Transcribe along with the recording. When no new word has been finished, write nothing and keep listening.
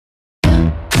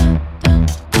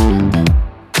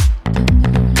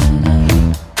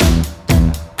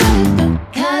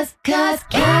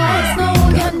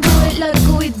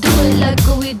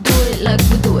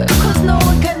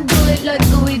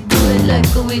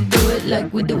do it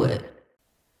like we do it.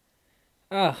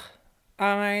 Ugh,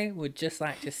 I would just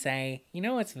like to say, you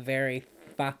know what's very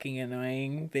fucking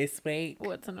annoying this week?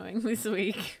 What's annoying this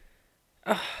week?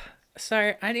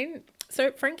 So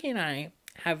Frankie and I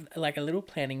have like a little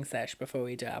planning sesh before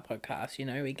we do our podcast. You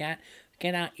know, we get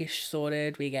our ish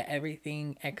sorted, we get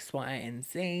everything X, Y, and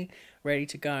Z ready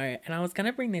to go. And I was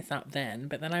gonna bring this up then,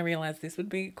 but then I realized this would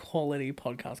be quality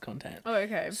podcast content. Oh,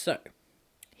 okay. So,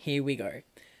 here we go.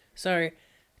 So,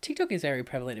 TikTok is very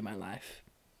prevalent in my life.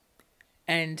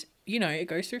 And, you know, it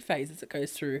goes through phases. It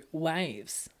goes through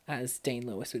waves, as Dean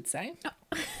Lewis would say.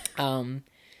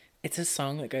 It's a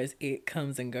song that goes, it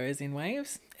comes and goes in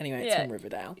waves. Anyway, it's Yeah. from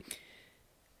Riverdale.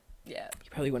 Yeah.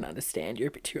 You probably wouldn't understand. You're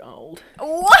a bit too old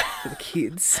What? for the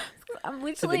kids. I'm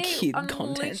literally, kid I'm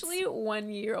contents. literally 1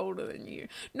 year older than you.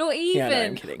 Not even. no,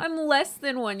 I'm kidding. I'm less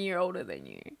than 1 year older than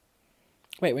you.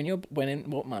 Wait, when in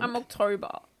what month? I'm October.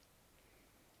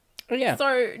 Oh, yeah.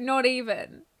 So, not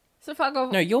even. So, fuck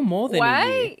off. No, you're more than a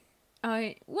year.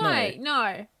 Wait. Wait,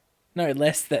 no. No,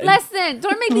 less than. Less than.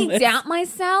 Don't make me Less- doubt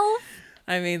myself.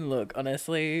 I mean, look,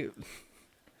 honestly,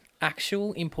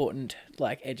 actual important,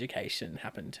 like, education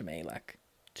happened to me, like,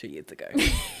 2 years ago.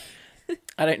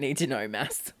 I don't need to know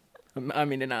maths.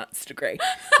 I'm in an arts degree.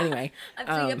 Anyway. I'm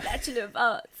doing a Bachelor of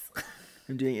Arts.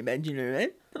 I'm doing a bachelor,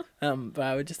 but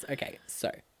I would just, okay,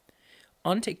 so,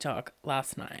 on TikTok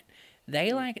last night,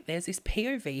 there's this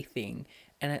POV thing,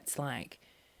 and it's like,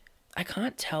 I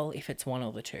can't tell if it's one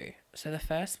or the two. So the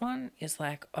first one is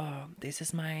like, oh, this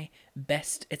is my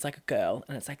best, it's like a girl,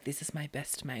 and it's like, this is my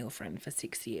best male friend for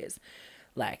 6 years.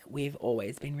 Like, we've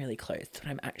always been really close, but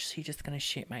I'm actually just going to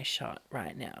shoot my shot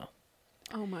right now.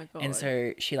 Oh my God. And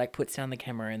so she, like, puts down the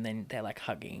camera, and then they're, like,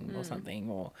 hugging or something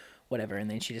or whatever, and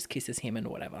then she just kisses him and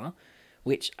whatever.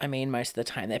 Which, I mean, most of the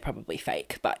time they're probably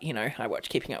fake, but, you know, I watch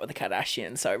Keeping Up with the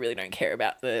Kardashians, so I really don't care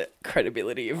about the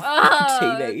credibility of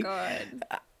TV.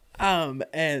 God.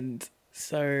 And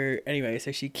so anyway,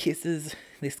 so she kisses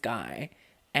this guy,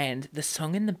 and the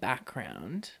song in the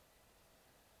background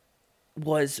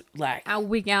was like Our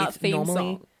wig out it's theme normally-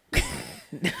 song.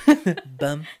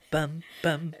 bum bum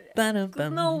bum bum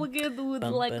bum. No, we're gonna do it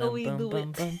bum, like ba-dum, we bum, do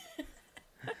bum, it.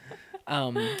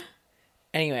 bum.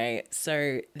 Anyway,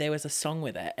 so there was a song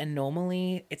with it, and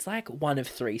normally it's like one of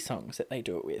three songs that they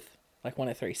do it with, like one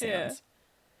of three sounds. Yeah.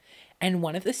 And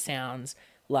one of the sounds,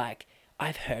 like,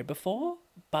 I've heard before,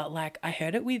 but, like, I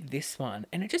heard it with this one,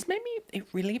 and it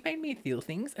really made me feel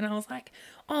things, and I was like,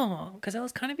 oh, because I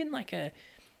was kind of in, like,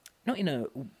 not in a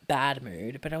bad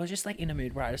mood, but I was just, like, in a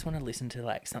mood where I just want to listen to,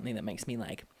 like, something that makes me,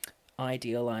 like,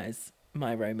 idealize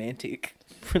my romantic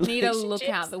Need to relationships. look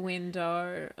out the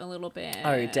window a little bit.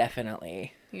 Oh,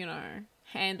 definitely. You know,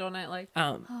 hand on it, like.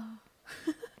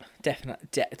 Definitely,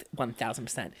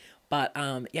 1000%. But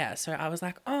yeah, so I was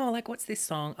like, oh, like, what's this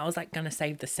song? I was like gonna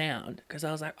save the sound because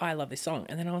I was like, oh, I love this song,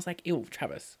 and then I was like, ew,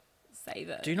 Travis, Save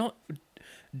it.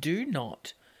 do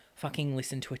not fucking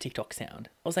listen to a TikTok sound.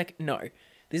 I was like, no,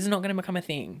 this is not gonna become a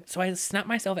thing. So I snapped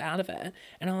myself out of it,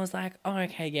 and I was like, oh,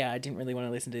 okay, yeah, I didn't really want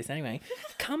to listen to this anyway.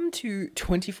 Come to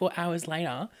 24 hours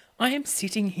later, I am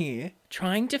sitting here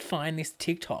trying to find this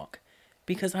TikTok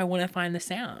because I want to find the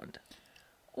sound.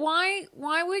 Why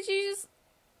would you just...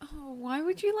 Oh, why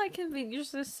would you, like, convince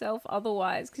yourself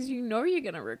otherwise? Because you know you're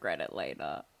going to regret it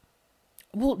later.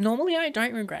 Well, normally I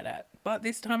don't regret it, but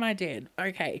this time I did.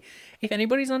 Okay, if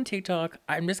anybody's on TikTok,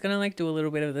 I'm just gonna like do a little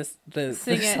bit of the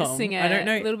song. Sing it. I don't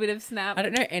know. A little bit of snap. I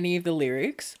don't know any of the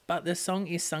lyrics, but the song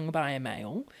is sung by a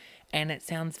male, and it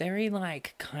sounds very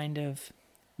like kind of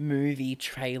movie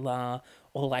trailer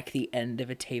or like the end of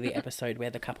a TV episode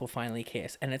where the couple finally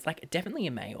kiss, and it's like definitely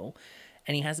a male,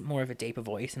 and he has more of a deeper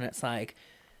voice, and it's like.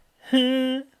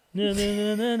 Na, na,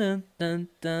 na, na, na, dun,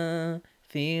 dun,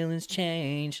 feelings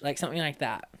change, like something like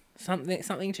that,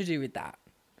 something to do with that.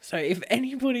 So if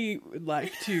anybody would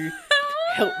like to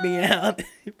help me out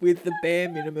with the bare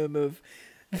minimum of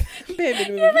You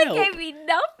help, gave me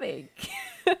nothing.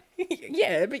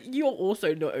 yeah, but you're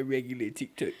also not a regular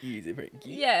TikTok user, Frankie.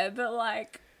 Yeah, but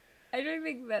like, I don't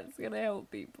think that's going to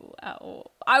help people at all.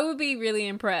 I would be really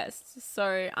impressed.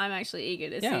 So I'm actually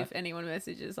eager to see if anyone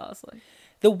messages us. Like,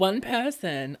 The one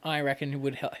person I reckon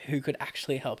who could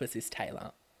actually help us is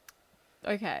Taylor.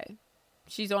 okay,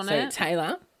 she's on So it.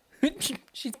 Taylor,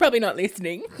 she's probably not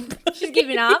listening. She's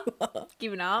giving up.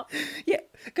 Giving up. Yeah,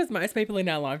 because most people in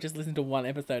our life just listen to one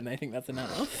episode and they think that's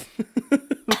enough.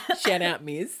 Shout out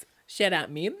Miz. Shout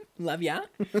out Mim. Love ya.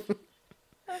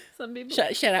 Some people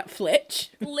Shout out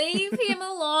Fletch. leave him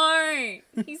alone.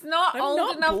 He's not I'm old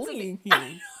not enough bullying to.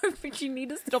 him. But you need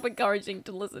to stop encouraging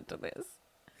to listen to this.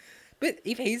 But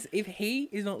if he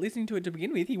is not listening to it to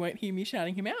begin with, he won't hear me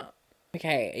shouting him out.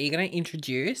 Okay, are you going to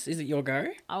introduce? Is it your go?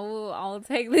 I'll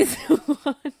take this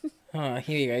one. Oh,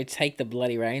 here you go. Take the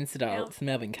bloody reins, Now- adults.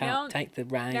 Melvin now- can't take the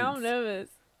reins. Now I'm nervous.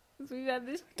 'Cause we've had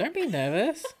this. Don't be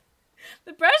nervous.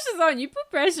 The pressure's on. You put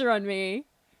pressure on me.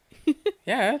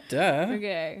 Yeah, duh.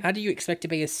 Okay. How do you expect to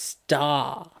be a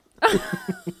star? You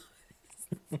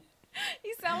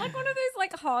sound like one of those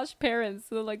like harsh parents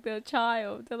who are like their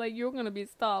child. They're like, you're gonna be a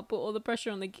star. Put all the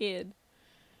pressure on the kid.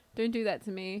 Don't do that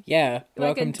to me. Yeah, You're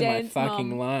like a welcome to my dance fucking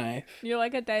mum. life. You're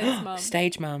like a dance mum.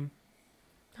 Stage mum.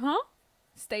 Huh?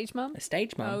 Stage mum? A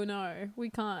stage mum. Oh no, we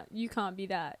can't. You can't be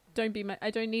that. Don't be my. I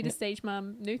don't need a stage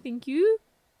mum. No, thank you.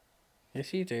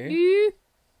 Yes, you do. You.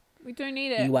 We don't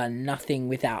need it. You are nothing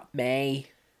without me.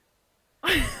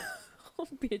 Oh,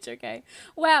 bitch. Okay.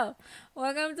 Well,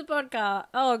 welcome to podcast.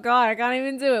 Oh god, I can't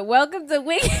even do it. Welcome to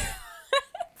Wig.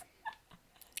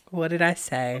 What did I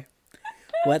say?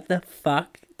 What the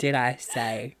fuck did I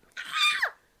say?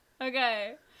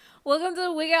 Okay. Welcome to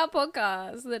the Wig Out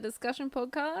Podcast, the discussion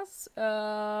podcast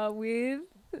with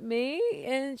me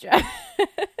and Joe.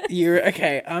 You're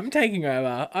okay. I'm taking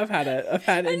over. I've had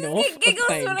I enough just get giggles of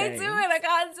playing when I games. do it. I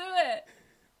can't do it.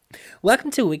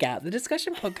 Welcome to Wig Out, the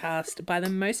discussion podcast by the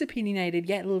most opinionated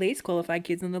yet least qualified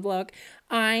kids on the block.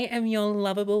 I am your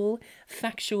lovable,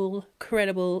 factual,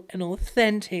 credible, and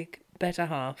authentic better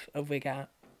half of Wig Out,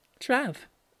 Trav.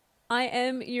 I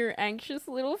am your anxious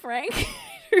little Frank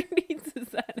who needs a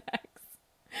Xanax.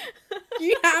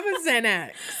 You have a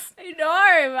Xanax. I know.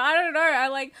 I don't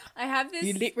know. I have this.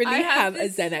 You literally I have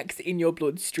this, a Xanax in your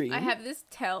bloodstream. I have this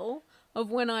tell of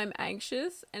when I'm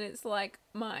anxious, and it's like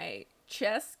my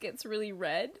chest gets really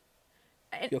red.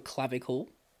 Your clavicle.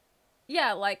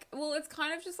 Yeah, like, well, it's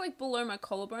kind of just like below my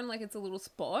collarbone, like it's a little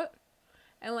spot.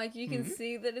 And like you can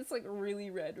see that it's like really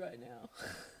red right now.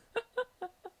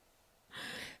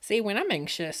 See, when I'm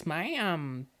anxious, my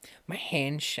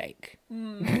hands shake.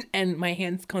 And my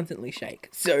hands constantly shake.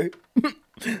 So,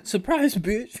 surprise,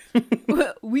 bitch.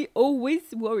 We always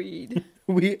worried.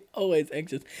 We always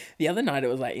anxious. The other night it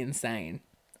was like insane.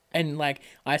 And like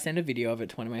I sent a video of it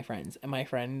to one of my friends, and my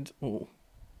friend wouldn't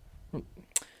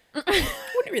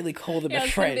really call them Yeah, I a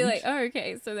was gonna friend. be like, oh,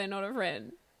 okay, so they're not a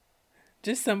friend.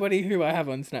 Just somebody who I have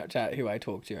on Snapchat who I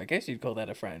talk to. I guess you'd call that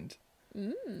a friend.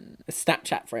 A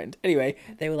Snapchat friend. Anyway,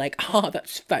 they were like, oh,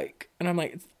 that's fake. And I'm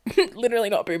like, it's literally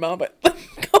not Boomer, but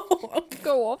go off.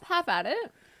 Go off, have at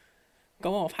it.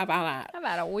 Go off, how about that? Have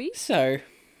at it, we. So,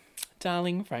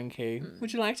 darling Frankie,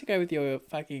 would you like to go with your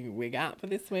fucking wig out for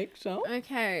this week, Joel?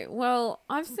 Okay, well,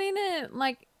 I've seen it,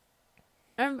 like,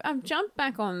 I've jumped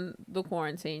back on the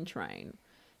quarantine train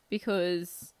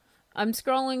because I'm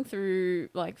scrolling through,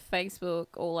 like, Facebook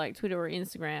or, like, Twitter or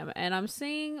Instagram, and I'm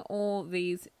seeing all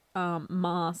these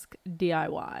mask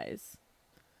DIYs.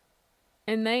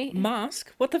 And they...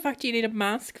 Mask? What the fuck do you need a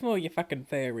mask for, you fucking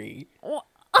furry?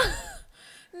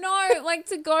 No, like,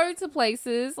 to go to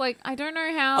places, like, I don't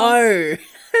know how... Oh,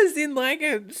 as in like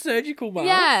a surgical mask?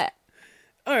 Yeah.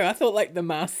 Oh, I thought like the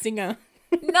mask singer.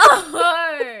 No!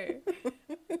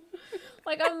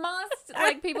 Like a mask,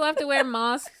 like people have to wear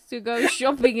masks to go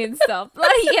shopping and stuff.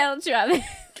 Bloody hell, Travis.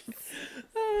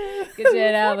 Get your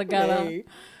head out of the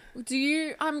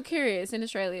gutter. I'm curious, in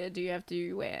Australia, do you have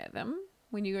to wear them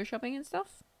when you go shopping and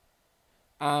stuff?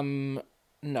 No,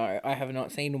 I have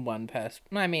not seen one person.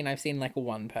 I mean, I've seen like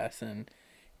one person,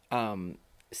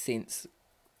 since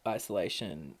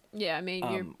isolation. Yeah, I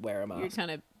mean, wear a you're mask.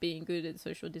 kind of being good at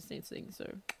social distancing,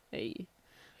 so hey.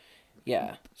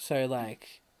 Yeah, so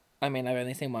like, I mean, I've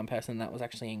only seen one person that was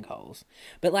actually in Coles.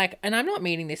 But like, and I'm not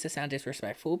meaning this to sound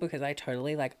disrespectful because I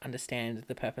totally like understand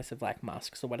the purpose of like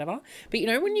masks or whatever. But you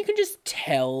know, when you can just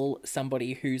tell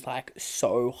somebody who's like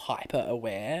so hyper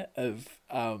aware of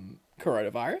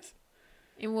coronavirus.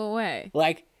 In what way?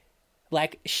 Like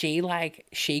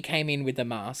she came in with the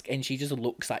mask and she just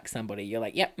looks like somebody. You're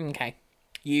like, yep, okay.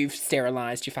 You've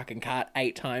sterilized your fucking cart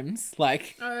 8 times.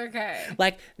 Like, Okay.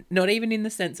 like, not even in the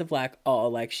sense of like, oh,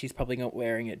 like she's probably not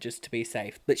wearing it just to be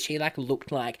safe. But she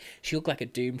looked like a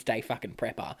doomsday fucking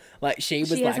prepper. Like she was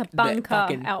She has like a bunker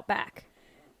fucking, out back.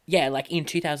 yeah, like in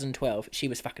 2012, she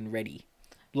was fucking ready.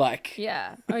 Like,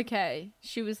 Yeah. Okay.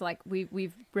 She was like,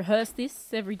 we've rehearsed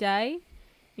this every day.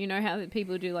 You know how that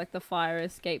people do like the fire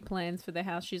escape plans for their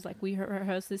house. She's like, we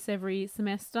rehearse this every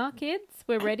semester, kids.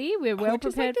 We're ready. We're well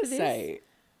prepared for this.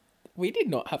 We did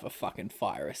not have a fucking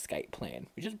fire escape plan.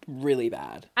 We're just really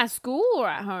bad At school or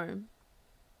at home?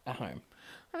 at home.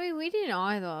 I mean, we didn't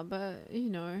either, but you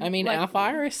know. I mean, like, our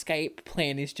fire escape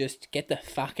plan is just get the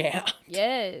fuck out.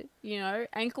 Yeah, you know,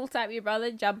 ankle tap your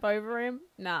brother, jump over him.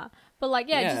 Nah, but like,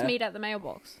 yeah, just Yeah. meet at the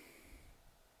mailbox.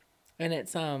 And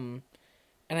it's and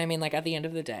I mean, like, at the end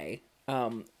of the day,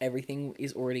 everything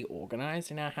is already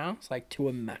organized in our house, like to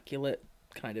immaculate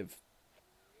kind of,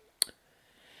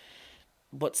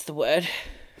 what's the word?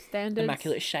 Standards.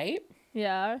 Immaculate shape.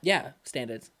 Yeah. Yeah,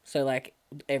 standards. So like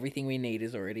everything we need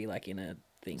is already like in a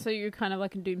thing. So you're kind of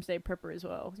like a doomsday prepper as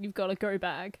well. You've got a go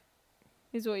bag,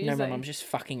 is what you're No, my saying. mum's just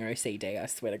fucking OCD, I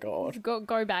swear to God. You've got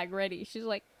go bag ready. She's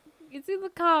like, it's in the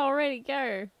car already.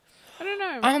 Go. I don't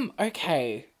know.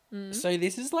 Okay. So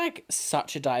this is like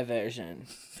such a diversion.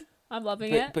 I'm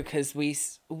loving it. Because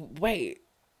wait.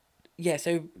 Yeah,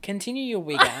 so continue your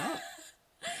wig out.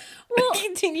 Well,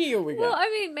 continue your wig Well, out. I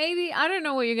mean, maybe, I don't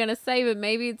know what you're going to say, but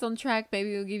maybe it's on track.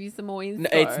 Maybe it'll give you some more info. No,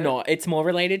 it's not. It's more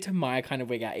related to my kind of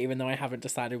wig out, even though I haven't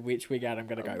decided which wig out I'm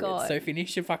going to go God. with. So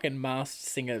finish your fucking masked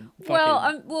singer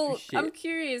fucking Well, shit. I'm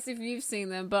curious if you've seen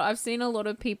them, but I've seen a lot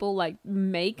of people like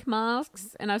make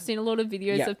masks, and I've seen a lot of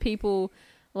videos of people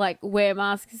like wear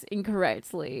masks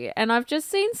incorrectly, and I've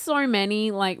just seen so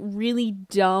many like really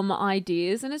dumb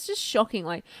ideas, and it's just shocking.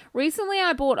 Like recently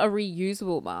I bought a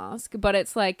reusable mask, but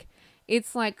it's like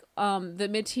the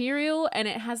material, and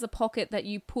it has a pocket that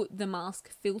you put the mask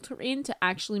filter in to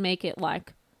actually make it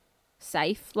like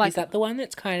safe. Like, is that the one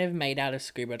that's kind of made out of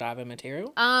scuba diver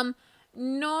material? No,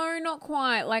 not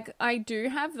quite. Like I do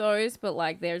have those, but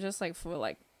like they're just like for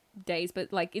like days,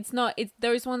 but like it's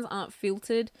those ones aren't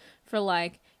filtered for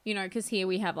like, you know, because here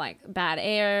we have like bad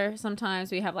air. Sometimes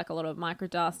we have like a lot of micro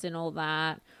dust and all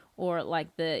that, or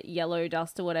like the yellow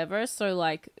dust or whatever. So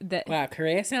like that. Wow,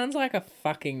 Korea sounds like a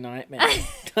fucking nightmare.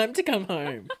 Time to come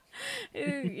home.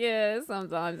 Yeah,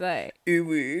 sometimes, eh? Ooh,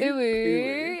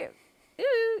 Ooh.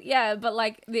 Ooh. Yeah, but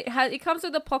like it comes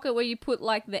with a pocket where you put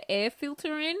like the air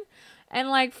filter in. And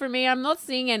like for me, I'm not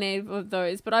seeing any of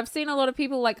those, but I've seen a lot of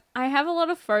people, like I have a lot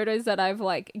of photos that I've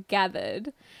like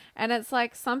gathered, and it's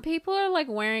like some people are like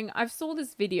wearing, I've saw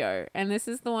this video, and this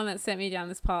is the one that sent me down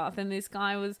this path, and this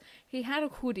guy he had a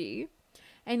hoodie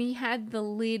and he had the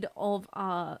lid of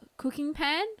a cooking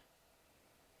pan,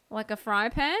 like a fry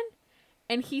pan,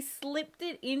 and he slipped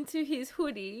it into his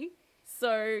hoodie.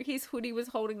 So his hoodie was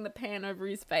holding the pan over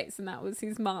his face, and that was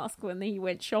his mask when he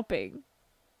went shopping.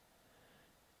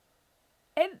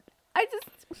 And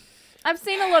I've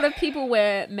seen a lot of people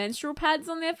wear menstrual pads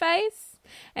on their face,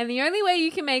 and the only way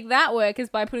you can make that work is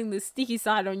by putting the sticky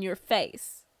side on your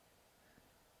face.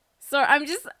 So I'm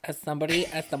just, as somebody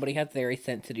has very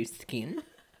sensitive skin,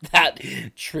 that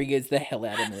triggers the hell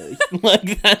out of me.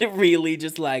 Like that really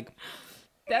just like.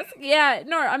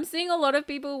 I'm seeing a lot of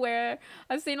people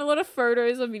I've seen a lot of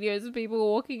photos or videos of people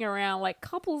walking around, like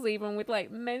couples even, with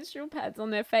like menstrual pads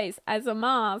on their face as a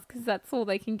mask, because that's all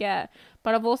they can get.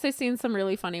 But I've also seen some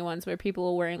really funny ones where people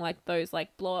are wearing like those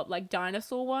like blow up like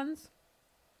dinosaur ones,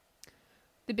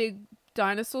 the big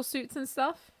dinosaur suits and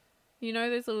stuff, you know,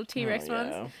 those little T-Rex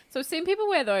ones. So I've seen people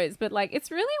wear those, but like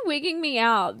it's really wigging me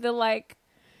out. They're like,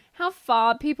 how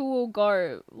far people will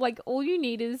go. Like, all you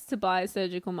need is to buy a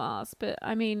surgical mask. But,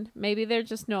 I mean, maybe they're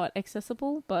just not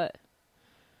accessible, but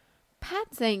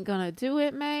pads ain't gonna do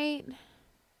it, mate.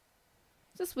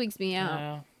 Just wigs me out.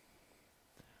 No.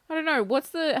 I don't know.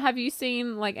 Have you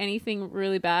seen, like, anything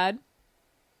really bad?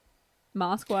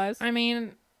 Mask-wise? I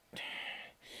mean,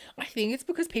 I think it's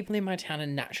because people in my town are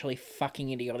naturally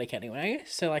fucking idiotic anyway.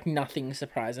 So, like, nothing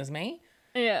surprises me.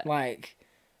 Yeah. Like,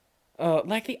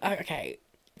 okay.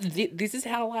 This is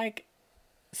how like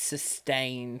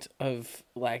sustained of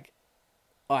like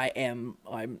I'm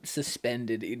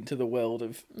suspended into the world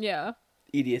of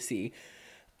idiocy.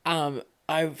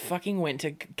 I fucking went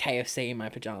to KFC in my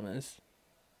pajamas.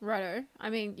 Righto.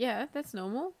 I mean, yeah, that's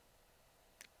normal.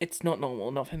 It's not normal,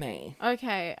 not for me.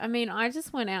 Okay. I mean, I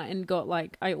just went out and got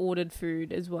like, I ordered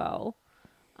food as well.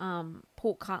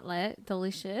 Pork cutlet,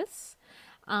 delicious.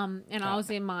 And I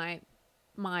was in I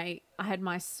had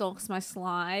my socks, my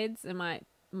slides, and my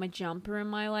jumper, and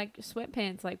my like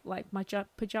sweatpants, like my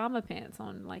pajama pants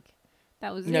on. Like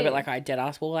that was No, it. but like I dead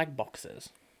ass wore like boxers.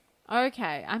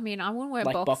 Okay, I mean I wouldn't wear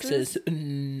like boxers.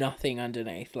 Nothing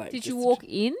underneath. Like, did you walk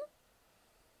in?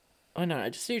 Oh no, I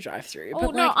just do drive through.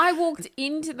 Oh no, I walked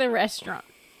into the restaurant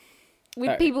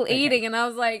with people eating, and I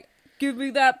was like, "Give me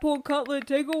that pork cutlet,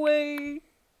 takeaway."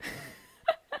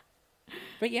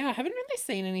 But yeah, I haven't really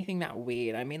seen anything that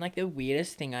weird. I mean, like, the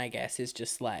weirdest thing, I guess, is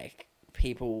just, like,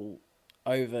 people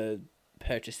over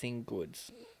purchasing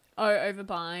goods. Oh,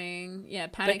 overbuying. Yeah,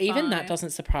 panic But even buy. that doesn't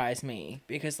surprise me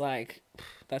because, like,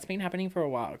 that's been happening for a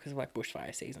while because of, like,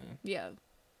 bushfire season. Yeah.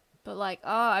 But, like,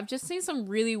 I've just seen some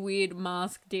really weird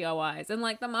mask DIYs. And,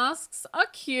 like, the masks are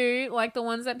cute, like the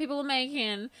ones that people are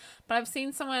making. But I've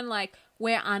seen someone, like,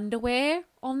 wear underwear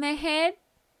on their head.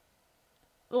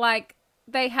 Like,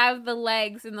 they have the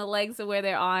legs, and the legs are where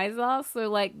their eyes are. So,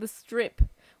 like, the strip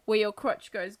where your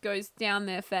crotch goes down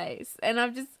their face, and I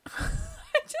just don't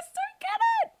get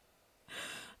it.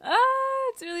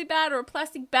 It's really bad. Or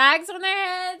plastic bags on their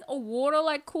head, or water,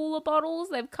 like cooler bottles.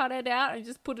 They've cut it out and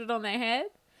just put it on their head.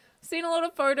 Seen a lot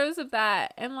of photos of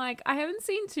that, and like I haven't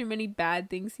seen too many bad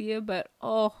things here, but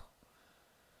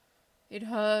it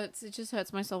hurts. It just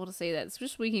hurts my soul to see that. It's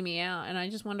just wigging me out, and I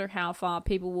just wonder how far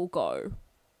people will go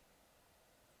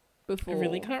before. I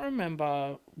really can't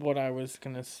remember what I was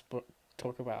gonna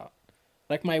talk about,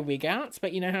 like my wig outs.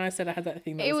 But you know how I said I had that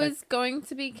thing that It was like... going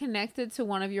to be connected to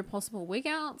one of your possible wig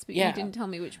outs, but Yeah. you didn't tell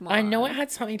me which one. I know it had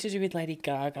something to do with Lady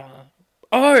Gaga.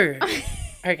 Oh,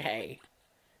 okay.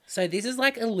 So this is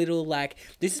like a little like,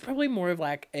 this is probably more of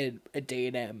like a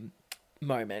D&M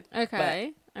moment.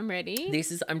 Okay, I'm ready.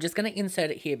 I'm just going to insert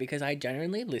it here because I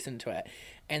genuinely listened to it.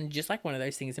 And just like one of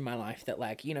those things in my life that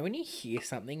like, you know, when you hear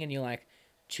something and you're like,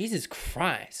 Jesus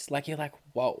Christ, like you're like,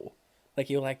 whoa. Like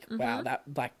you're like, wow,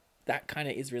 that kind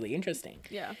of is really interesting.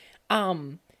 Yeah.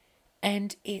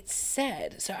 And it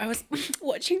said, so I was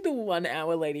watching the 1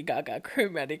 hour Lady Gaga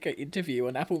Chromatica interview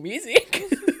on Apple Music.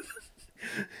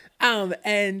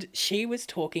 And she was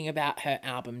talking about her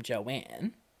album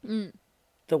Joanne.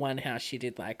 The one how she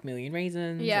did like Million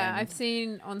Reasons. Yeah, I've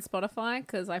seen on Spotify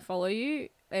because I follow you,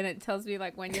 and it tells me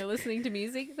like when you're listening to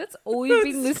music. That's all you've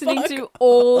been listening to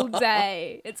all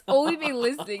day. It's all you've been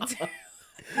listening to.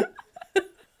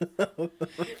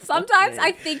 Sometimes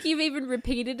I think you've even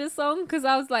repeated a song because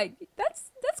I was like,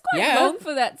 that's quite long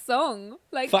for that song.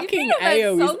 Like fucking you've been on that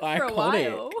Ayo is song for a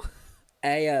while.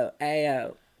 iconic.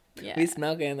 Ayo. Yeah. We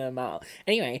smoking them all.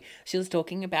 Anyway, she was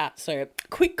talking about, so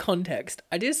quick context.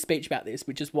 I did a speech about this,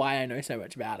 which is why I know so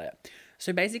much about it.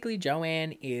 So basically,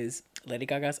 Joanne is Lady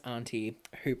Gaga's auntie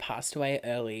who passed away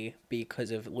early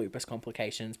because of lupus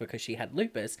complications because she had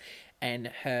lupus, and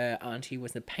her auntie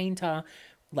was a painter,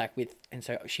 and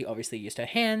so she obviously used her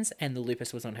hands, and the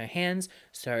lupus was on her hands.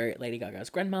 So Lady Gaga's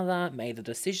grandmother made the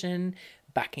decision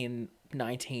back in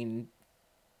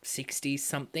 1960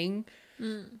 something,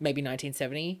 maybe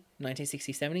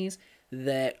 1960, 70s,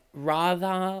 that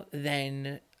rather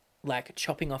than like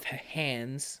chopping off her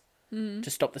hands to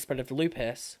stop the spread of the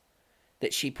lupus,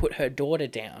 that she put her daughter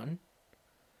down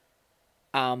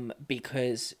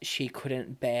because she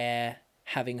couldn't bear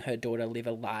having her daughter live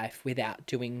a life without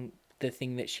doing the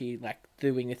thing that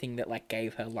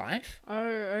gave her life. Oh,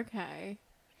 okay.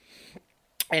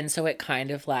 And so it's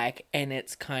kind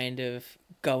of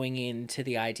going into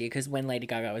the idea, because when Lady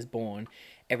Gaga was born,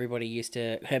 everybody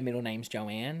her middle name's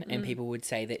Joanne, and people would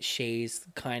say that she's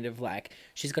kind of like,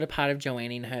 she's got a part of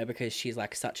Joanne in her because she's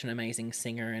like such an amazing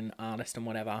singer and artist and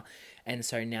whatever. And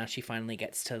so now she finally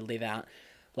gets to live out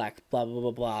like blah, blah,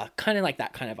 blah, blah, kind of like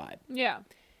that kind of vibe. Yeah.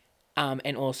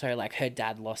 And also like her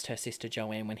dad lost her sister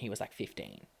Joanne when he was like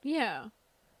 15. Yeah.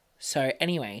 So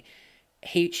anyway,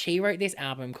 she wrote this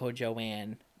album called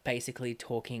Joanne, basically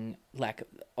talking like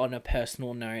on a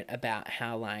personal note about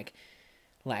how like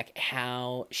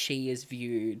how she is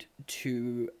viewed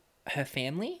to her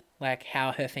family, like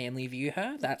how her family view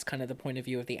her. That's kind of the point of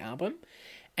view of the album.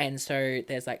 And so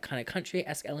there's like kind of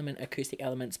country-esque acoustic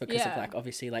elements because of like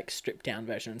obviously like stripped down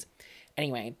versions.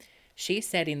 Anyway, she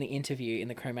said in the interview, in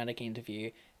the Chromatic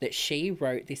interview, that she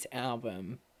wrote this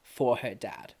album for her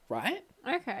dad, right?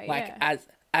 Okay. Like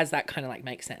as that kind of like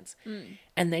makes sense.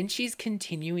 And then she's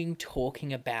continuing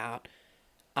talking about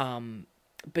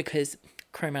because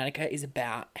Chromatica is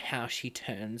about how she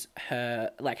turns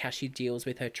her, like how she deals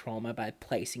with her trauma by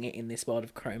placing it in this world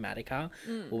of Chromatica,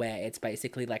 where it's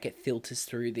basically like it filters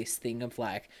through this thing of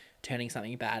like turning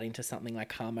something bad into something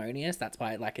like harmonious. That's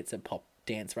why like it's a pop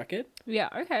dance record. Yeah,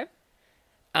 okay.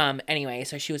 Anyway,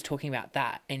 so she was talking about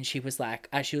that, and she was like,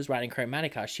 as she was writing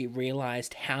Chromatica, she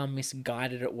realized how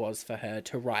misguided it was for her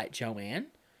to write Joanne.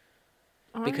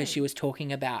 Because she was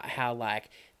talking about how like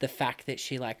the fact that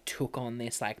she like took on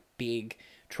this like big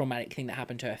traumatic thing that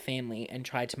happened to her family and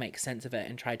tried to make sense of it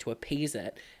and tried to appease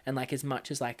it, and like as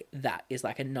much as like that is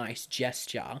like a nice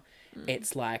gesture,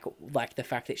 it's like the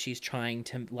fact that she's trying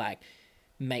to like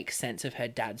make sense of her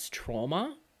dad's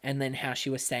trauma. And then how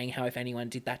she was saying how if anyone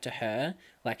did that to her,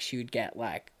 like she would get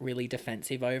like really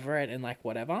defensive over it and like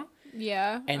whatever.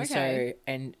 Yeah. And okay. so,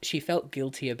 and she felt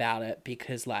guilty about it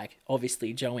because like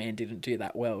obviously Joanne didn't do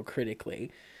that well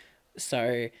critically.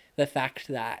 So the fact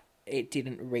that it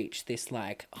didn't reach this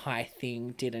like high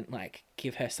thing didn't like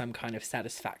give her some kind of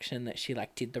satisfaction that she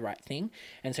like did the right thing.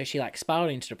 And so she like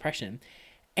spiraled into depression.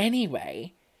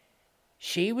 Anyway,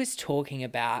 she was talking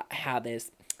about how there's,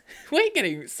 We're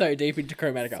getting so deep into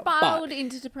Chromatica. Spiraled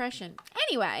into depression.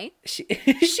 Anyway. She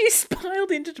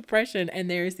spiraled into depression, and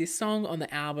there is this song on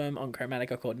the album on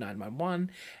Chromatica called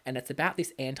 911, and it's about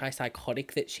this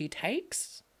antipsychotic that she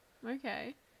takes.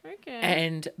 Okay.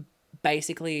 And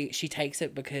basically she takes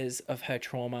it because of her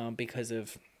trauma, because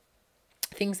of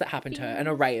things that happened to her, an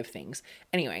array of things.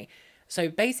 Anyway, so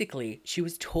basically she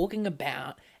was talking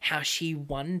about how she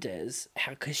wonders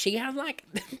how, because she has like,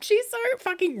 she's so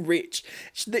fucking rich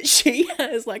that she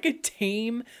has like a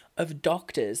team of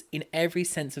doctors in every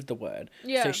sense of the word.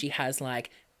 Yeah. So she has like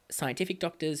scientific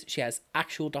doctors, she has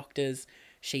actual doctors,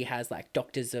 she has like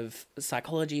doctors of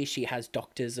psychology, she has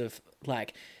doctors of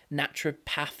like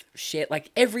naturopath shit,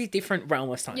 like every different realm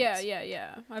of science.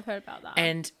 Yeah. I've heard about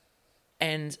that.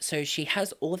 And so she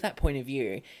has all of that point of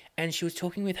view, and she was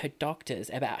talking with her doctors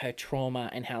about her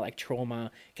trauma and how like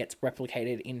trauma gets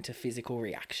replicated into physical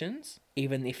reactions,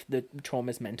 even if the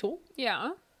trauma's mental.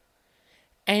 Yeah.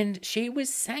 And she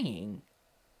was saying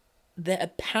that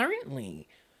apparently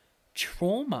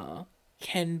trauma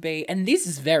can be, and this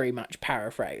is very much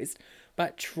paraphrased,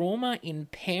 but trauma in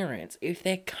parents, if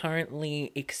they're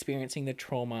currently experiencing the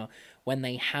trauma when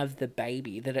they have the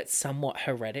baby, that it's somewhat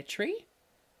hereditary.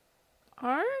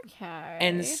 Okay.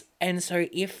 And so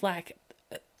if like,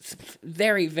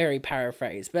 very, very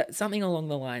paraphrased, but something along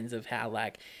the lines of how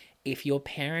like, if your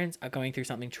parents are going through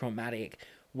something traumatic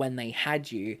when they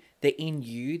had you, that in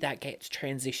you that gets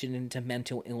transitioned into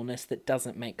mental illness that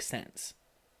doesn't make sense.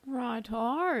 Right,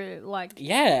 oh, like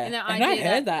Yeah, and and I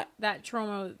heard that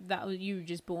trauma that you were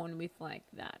just born with, like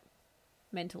that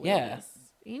mental Yeah. illness.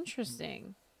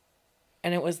 Interesting.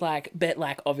 And it was like, but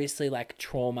like obviously like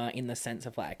trauma in the sense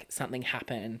of like something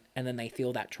happened and then they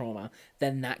feel that trauma,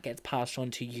 then that gets passed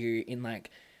on to you in like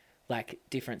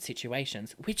different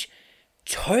situations, which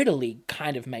totally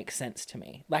kind of makes sense to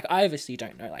me. Like I obviously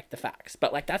don't know like the facts,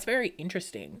 but like that's very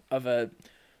interesting of a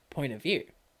point of view.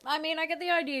 I mean, I get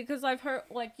the idea because I've heard,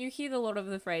 like, you hear a lot of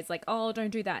the phrase, like, oh, don't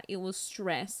do that. It will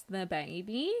stress the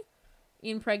baby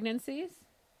in pregnancies.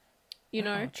 You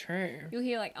know? Oh, true. You'll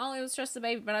hear, like, oh, it will stress the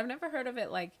baby. But I've never heard of it,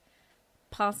 like,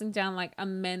 passing down, like, a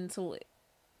mental,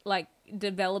 like,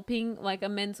 developing, like, a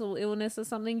mental illness or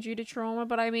something due to trauma.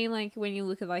 But I mean, like, when you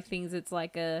look at, like, things, it's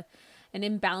like an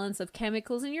imbalance of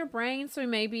chemicals in your brain. So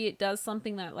maybe it does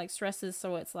something that, like, stresses,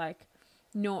 so it's, like,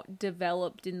 not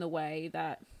developed in the way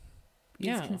that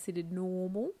is considered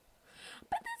normal.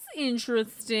 But that's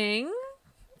interesting.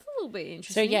 It's a little bit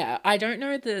interesting. So yeah, I don't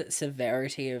know the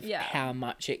severity of Yeah. how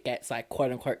much it gets like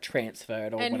quote unquote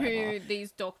transferred or and whatever. who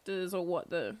these doctors or what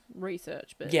the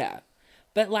research, but Yeah.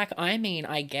 But like I mean,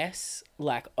 I guess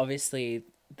like obviously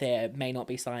there may not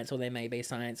be science, or there may be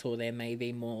science, or there may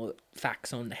be more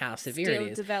facts on how severe still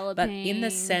it is. developing. But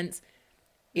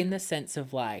in the sense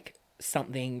of like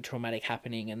something traumatic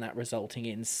happening and that resulting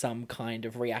in some kind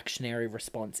of reactionary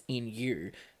response in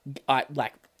you, I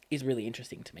like is really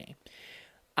interesting to me.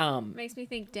 Makes me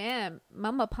think, damn,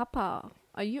 Mama, Papa,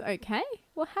 are you okay?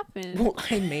 What happened? Well,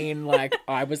 I mean, like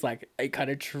I was like, it kind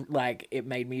of like it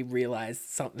made me realize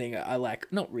something. I like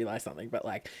not realize something, but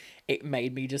like it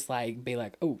made me just like be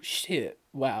like, oh shit,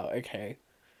 wow, okay.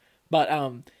 But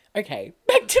okay,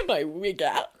 back to my wig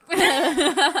out.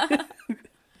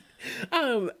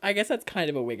 I guess that's kind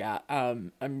of a wig out.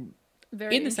 I'm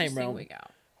Very in the same interesting realm. wig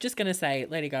out. Just gonna say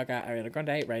Lady Gaga, Ariana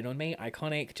Grande, Rain on Me,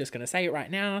 iconic. Just gonna say it right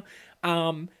now.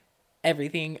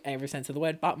 Everything, every sense of the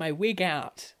word. But my wig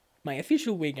out, my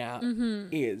official wig out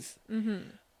is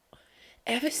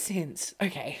ever since.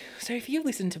 Okay, so if you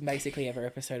listen to basically every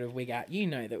episode of Wig Out, you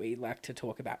know that we like to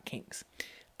talk about kinks.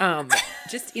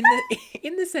 Just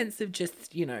in the sense of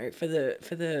just for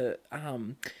the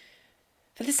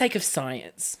sake of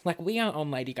science, like we are on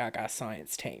Lady Gaga's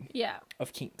science team Yeah,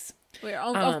 of kinks. we're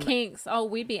all of kinks. Oh,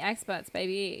 we'd be experts,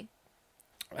 baby.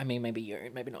 I mean, maybe you,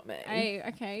 maybe not me. Hey,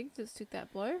 okay, just took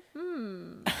that blow.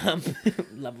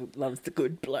 Loves the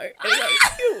good blow. Anyway,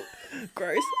 ew,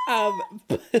 gross.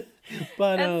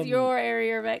 But That's your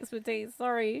area of expertise.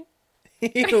 Sorry.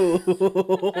 Ew, no,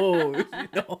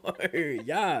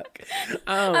 yuck.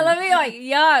 I love it, like,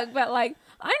 yuck, but like,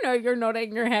 I know you're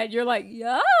nodding your head. You're like,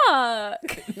 yuck.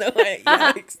 No,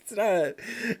 yikes.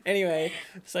 Anyway,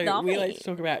 so we Dummy. like to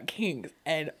talk about kinks,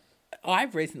 and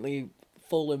I've recently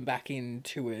fallen back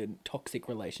into a toxic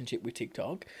relationship with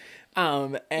TikTok.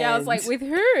 And Yeah, I was like, with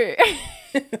who?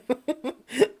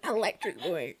 Electric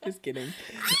Boy. Just kidding.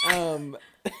 And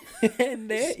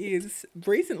there is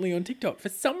recently on TikTok, for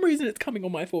some reason it's coming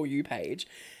on my For You page,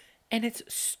 and it's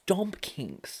Stomp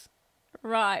Kinks.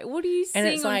 Right. What are you And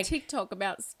seeing it's on like- TikTok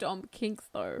about stomp kinks,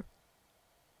 though?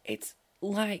 It's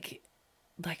like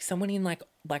like someone in like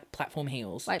platform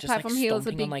heels, Like just platform heels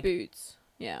are stomping big on like boots.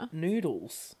 Yeah.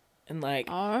 noodles and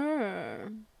Oh.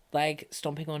 like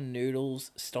stomping on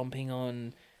noodles, stomping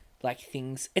on like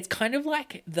things. It's kind of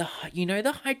like the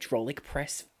the hydraulic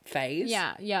press phase.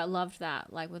 Yeah, yeah, loved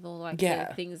that. Like with all like Yeah.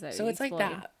 the things that So it's like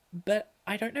explode. that. But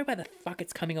I don't know why the fuck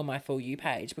it's coming on my For You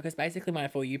page, because basically my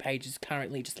For You page is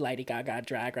currently just Lady Gaga,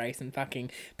 Drag Race, and fucking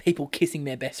people kissing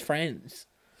their best friends.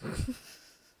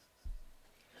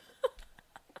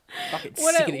 Fucking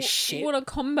sick of this shit. What a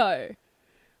combo.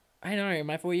 I know,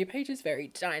 my For You page is very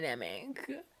dynamic.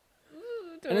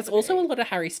 And it's also a lot of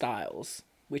Harry Styles,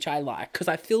 which I like, because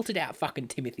I filtered out fucking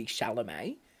Timothy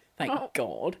Chalamet. Thank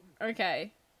God.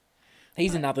 Okay.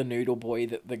 He's another noodle boy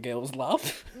that the girls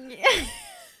love.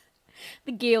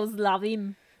 The girls love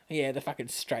him. Yeah, the fucking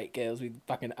straight girls with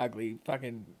fucking ugly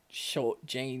fucking short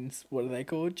jeans. What are they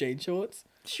called? Jean shorts?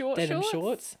 Denim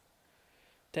shorts?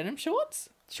 Denim shorts?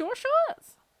 Short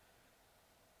shorts?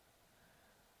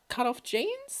 Cut off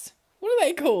jeans? What are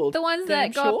they called? The ones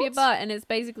Denim that go up your shorts? butt and it's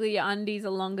basically your undies are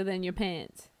longer than your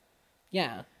pants.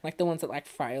 Yeah, like the ones that like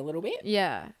fray a little bit.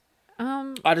 Yeah.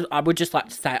 I would just like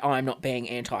to say I'm not being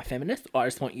anti-feminist. I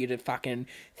just want you to fucking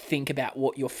think about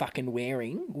what you're fucking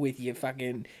wearing with your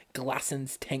fucking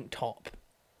Glassons tank top.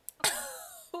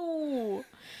 Ooh.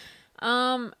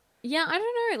 Yeah, I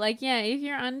don't know. Like, yeah, if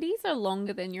your undies are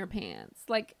longer than your pants,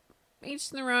 like, each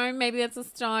their own. Maybe that's a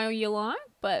style you like,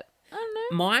 but I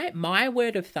don't know. My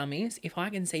word of thumb is if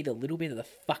I can see the little bit of the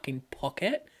fucking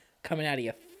pocket coming out of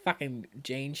your fucking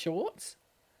jean shorts.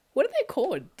 What are they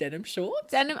called? Denim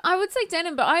shorts? Denim. I would say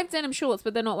denim, but I have denim shorts,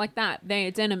 but they're not like that. They're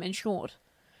denim and short.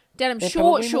 Denim They're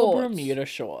short probably shorts. more Bermuda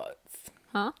shorts.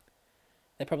 Huh?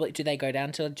 They probably do they go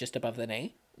down to just above the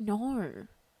knee? No.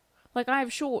 Like I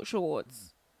have short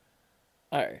shorts,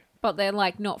 Oh. but they're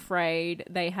like not frayed.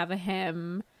 They have a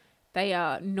hem. They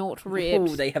are not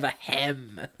ripped. Oh, they have a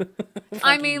hem.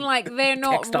 I mean, like they're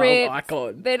not textiles ripped.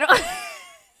 icon. They're not.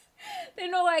 They're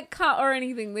not like cut or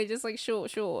anything. They're just like short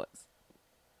shorts.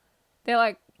 They're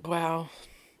like Wow.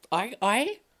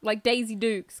 I like Daisy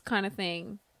Dukes kind of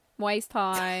thing. Waist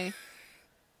high.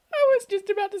 was just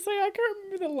about to say I can't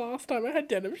remember the last time I had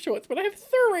denim shorts, but I have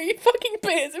 3 fucking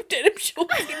pairs of denim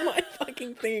shorts in my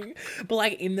fucking thing. But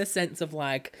like in the sense of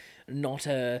like not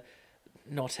a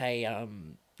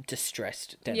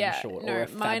distressed denim short or a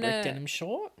fabric denim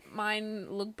short. Mine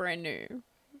look brand new,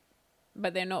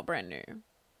 but they're not brand new.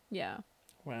 Yeah,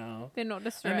 Wow. they're not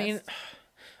distressed. I mean,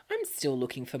 I'm still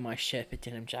looking for my Sherpa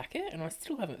denim jacket, and I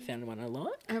still haven't found one I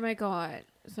like. oh my god!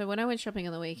 So when I went shopping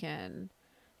on the weekend,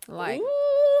 like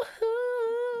Ooh.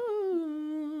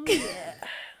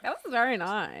 that was very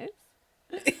nice.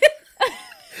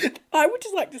 I would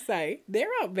just like to say there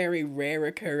are very rare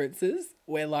occurrences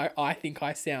where like I think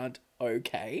I sound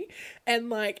okay, and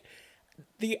like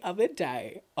the other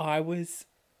day I was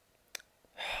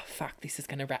fuck, this is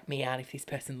gonna wrap me out if this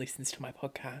person listens to my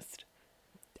podcast.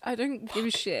 I don't give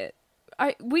a shit.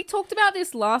 We talked about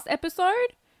this last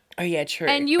episode, Oh yeah, true.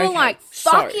 and you were Okay, like,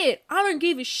 "Fuck so, it, I don't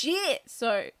give a shit."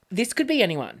 So This could be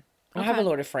anyone. I have a Okay.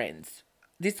 lot of friends.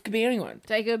 This could be anyone.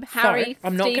 Jacob, Harry,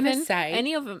 I'm not gonna Stephen, say-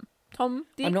 any of them. Tom,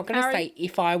 Dick, I'm not going to Harry. say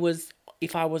if I was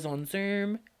on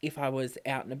Zoom, if I was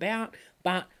out and about,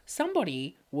 but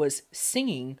somebody was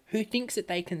singing who thinks that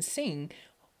they can sing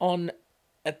on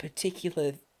a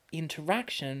particular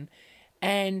interaction,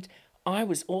 and I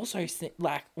was also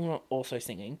not also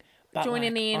singing, but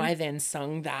Joining like, in. I then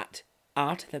sung that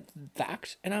art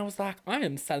that, and I was like, I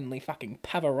am suddenly fucking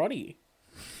Pavarotti,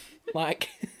 like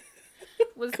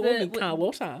Was call me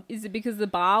Carlotta. Is it because the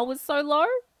bar was so low?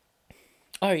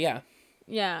 Oh yeah.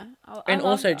 Yeah, I And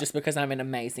love also that. just because I'm an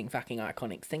amazing fucking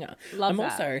iconic singer. Love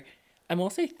that. I'm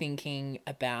also thinking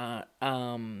about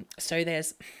so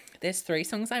there's 3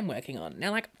 songs I'm working on. Now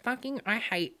like fucking I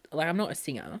hate, like I'm not a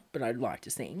singer, but I'd like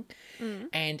to sing.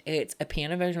 And it's a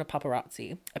piano version of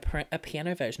Paparazzi, a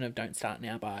piano version of Don't Start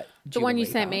Now by the Dua one you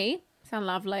Lipa. sent me sound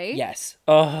lovely. Yes.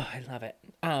 Oh, I love it.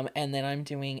 And then I'm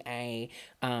doing a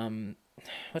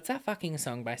what's that fucking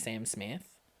song by Sam Smith?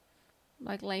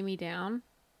 Like Lay Me Down.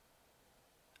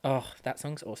 Oh, that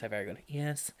song's also very good.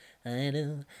 Yes, I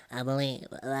do. I believe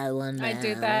I wonder. I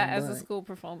did that as a school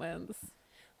performance.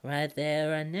 Right there,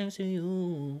 right next to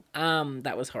you.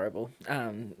 That was horrible.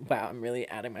 Wow, I'm really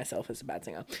outing myself as a bad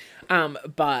singer.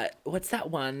 But what's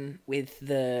that one with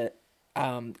the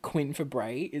Quinn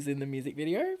Fabray is in the music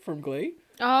video from Glee?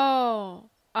 Oh,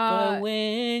 But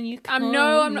when you I'm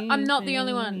not the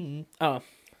only one. me- Oh,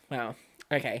 wow.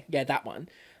 Okay, yeah, that one.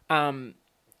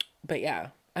 But yeah,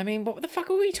 I mean, what the fuck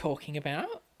are we talking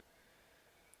about?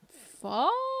 fuck.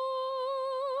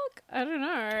 I don't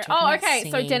know. Talking Oh, about okay.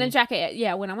 So singing. denim jacket.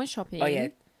 Yeah, when I went shopping. Oh yeah,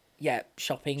 yeah.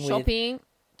 Shopping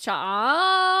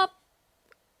Shop.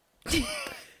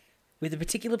 with a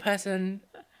particular person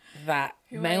that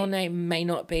Who may or I- may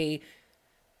not be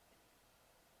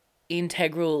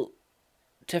integral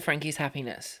to Frankie's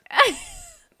happiness.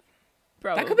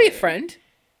 Probably. That could be a friend.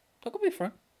 That could be a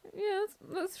friend. Yeah,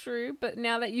 that's true. But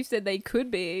now that you said they could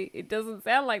be, it doesn't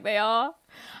sound like they are.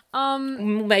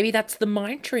 Maybe that's the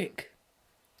mind trick.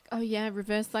 Oh yeah,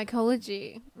 reverse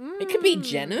psychology. It could be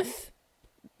Jeneth.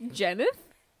 Jeneth?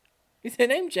 Is her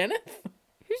name Jeneth?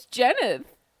 Who's Jeneth?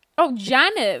 Oh,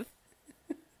 Janeth.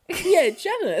 Yeah,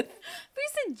 Jeneth. Who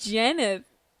said Jeneth?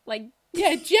 Like,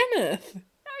 Yeah, Jeneth.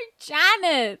 no,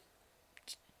 Janeth.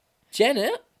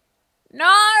 Janet?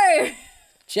 No.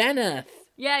 Janeth.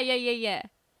 Yeah.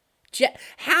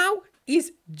 How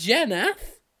is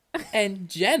Jeneth and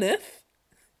Jeneth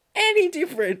any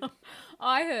different?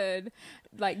 I heard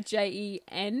like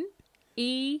Jeneth,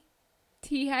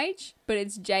 but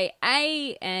it's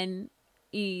Janeth.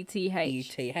 ETH.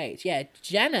 Yeah,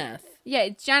 Jeneth. Yeah,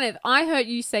 it's Janeth. I heard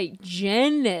you say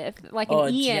Jeneth, like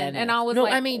an Ian, and I was no,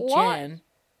 like, I mean what?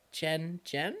 Jen.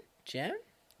 See, Jen.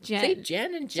 Jen and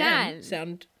Jen Jan.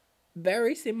 sound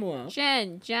very similar.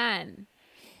 Jan.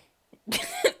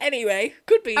 Anyway,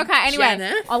 could be. Okay, anyway,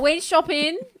 Jeneth. I went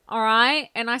shopping, all right,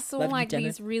 and I saw Love you, like Jeneth.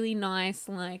 these really nice,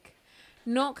 like,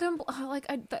 not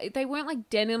they weren't like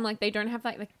denim, like they don't have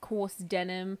like coarse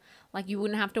denim, like you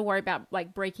wouldn't have to worry about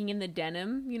like breaking in the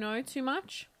denim, you know, too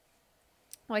much.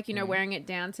 Like, you know, wearing it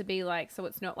down to be like, so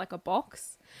it's not like a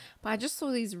box. But I just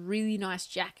saw these really nice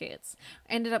jackets.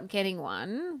 Ended up getting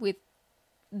one with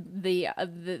the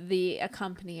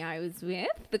company I was with.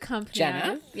 The company.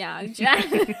 Jenna?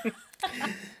 Jenna.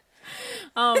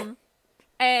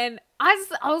 And I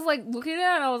was like looking at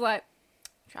it and I was like,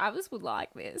 Travis would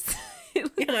like this. Yeah,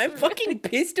 I'm fucking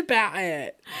pissed about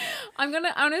it. I'm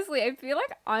gonna, honestly, I feel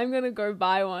like I'm gonna go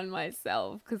buy one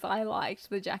myself because I liked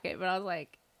the jacket, but I was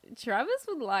like, Travis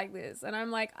would like this. And I'm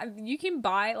like, you can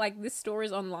buy, like, this store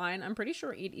is online. I'm pretty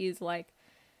sure it is like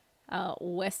a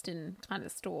Western kind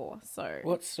of store. So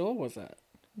What store was it?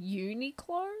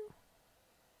 Uniqlo?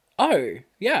 Oh,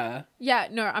 yeah. Yeah,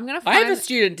 no, I'm gonna I find. have a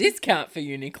student discount for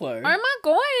Uniqlo. Oh my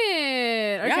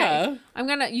god! Okay,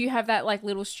 Yeah. You have that like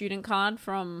little student card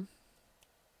from.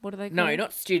 What are they called? No,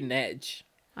 not Student Edge.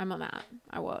 I'm on that.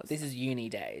 I was. This is uni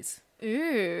days.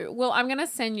 Ooh. Well, I'm gonna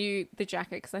send you the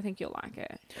jacket because I think you'll like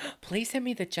it. Please send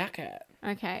me the jacket.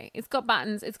 Okay. It's got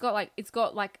buttons. It's got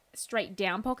like straight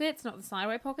down pockets, not the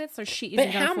sideway pockets, so shit But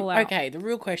isn't gonna fall out. okay, the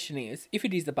real question is, if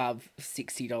it is above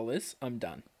 $60, I'm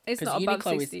done. It's 'Cause not above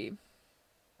Uniqlo 60.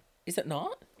 Is it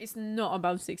not? It's not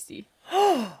above 60.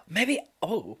 Maybe.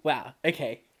 Oh, wow.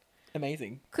 Okay.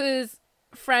 Amazing. Because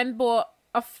Fran bought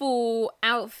a full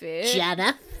outfit.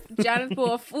 Janet. Janet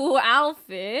bought a full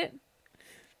outfit.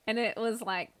 And it was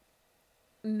like,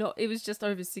 it was just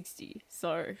over 60.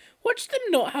 So, Watch them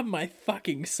not have my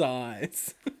fucking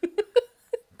size.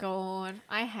 God,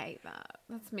 I hate that.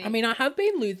 That's me. I mean, I have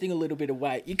been losing a little bit of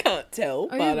weight. You can't tell,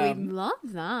 oh, but yeah, we love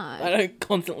that. I don't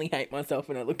constantly hate myself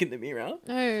when I look in the mirror.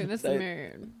 Oh, that's So- the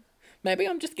mood. Maybe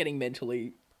I'm just getting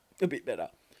mentally a bit better.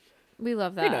 We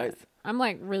love that. knows? I'm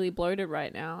like really bloated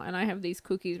right now, and I have these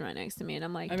cookies right next to me, and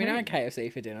I'm like, I mean, I "Don't- had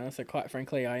KFC for dinner, so quite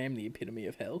frankly, I am the epitome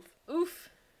of health. oof,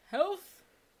 health.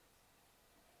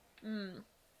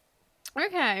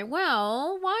 Okay,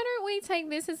 well, why don't we take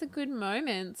this as a good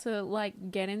moment to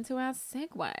like get into our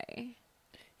segue?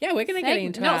 Yeah, we're going to get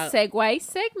into not our... segue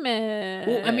segment.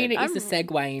 Well, I mean, it is I'm- a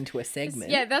segue into a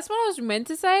segment. Yeah, that's what I was meant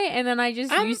to say, and then I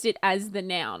just Um, used it as the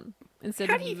noun instead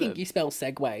How of do you the think verb. you spell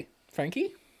segue,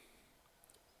 Frankie?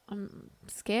 I'm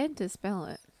scared to spell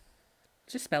it.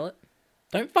 Just spell it.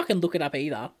 Don't fucking look it up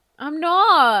either. I'm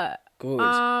not. Good.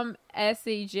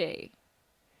 SEG.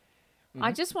 Mm-hmm.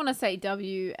 I just want to say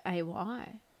WAY,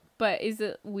 but is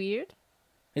it weird?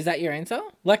 Is that your answer?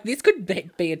 Like, this could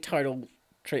be a total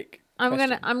trick. I'm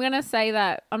question. gonna say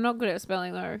that I'm not good at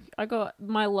spelling though. I got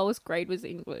my lowest grade was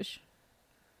English.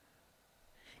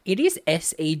 It is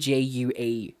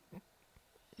SEGUE.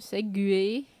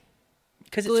 Segue.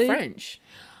 Because Gui. it's French.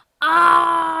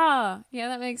 Ah, yeah,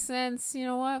 that makes sense. You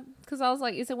know what? Because I was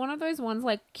like, is it one of those ones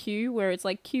like Q where it's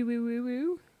like Q woo woo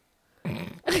woo?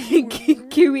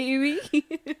 Q wee wee.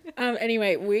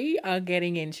 Anyway, we are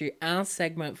getting into our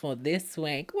segment for this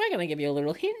week. We're going to give you a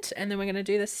little hint, and then we're going to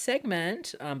do the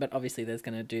segment. But obviously, there's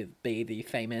going to be the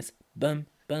famous bum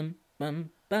bum bum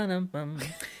bum bum.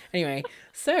 Anyway,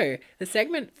 so the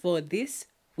segment for this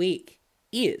week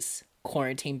is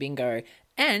Quarantine Bingo.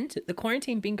 And the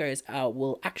quarantine bingos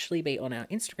will actually be on our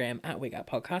Instagram at Wigout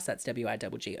Podcast. That's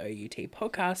WIGGOUT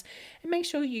Podcast. And make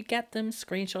sure you get them,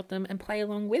 screenshot them, and play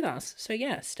along with us. So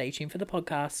yeah, stay tuned for the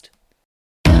podcast.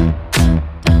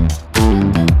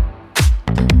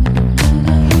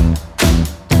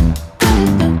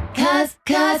 Cause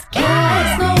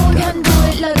no one can do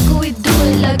it like we do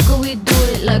it, like we do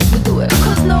it, like we do it.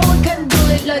 Cause no one can do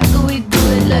it like we do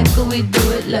it, like we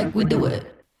do it, like we do it.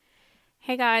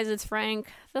 Hey guys, it's Frank.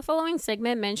 The following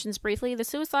segment mentions briefly the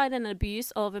suicide and abuse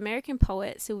of American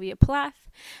poet Sylvia Plath.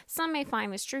 Some may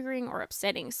find this triggering or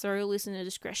upsetting, so listener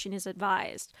discretion is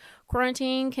advised.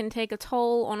 Quarantine can take a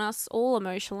toll on us all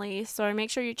emotionally, so make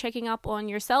sure you're checking up on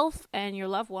yourself and your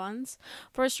loved ones.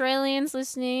 For Australians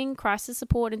listening, crisis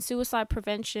support and suicide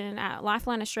prevention at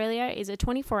Lifeline Australia is a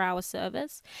 24-hour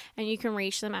service, and you can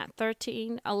reach them at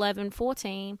 13 11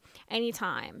 14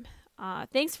 anytime.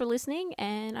 Thanks for listening,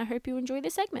 and I hope you enjoy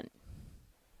this segment.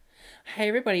 Hey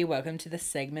everybody, welcome to the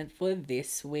segment for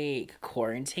this week,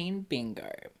 Quarantine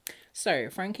Bingo. So,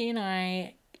 Frankie and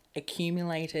I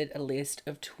accumulated a list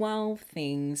of 12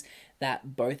 things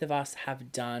that both of us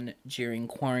have done during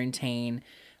quarantine.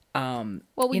 Well,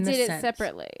 we did it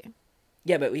separately.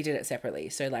 Yeah, but we did it separately.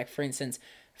 So, like, for instance,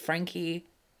 Frankie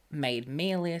made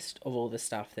me a list of all the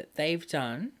stuff that they've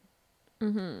done,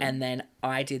 and then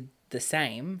I did the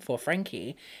same for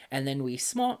Frankie, and then we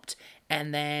swapped,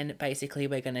 and then basically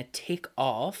we're going to tick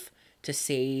off to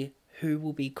see who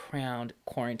will be crowned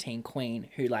quarantine queen,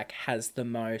 who like has the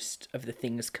most of the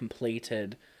things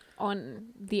completed on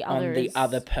the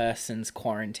other person's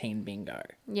quarantine bingo.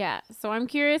 Yeah, so I'm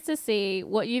curious to see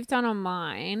what you've done on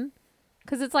mine,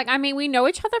 because it's like, I mean, we know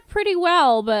each other pretty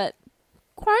well, but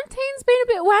quarantine's been a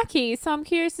bit wacky, so I'm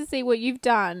curious to see what you've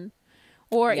done.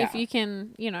 Or if you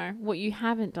can, what you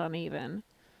haven't done even.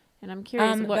 And I'm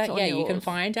curious what's on yours. You can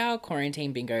find our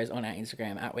quarantine bingos on our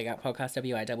Instagram at Wigout Podcast,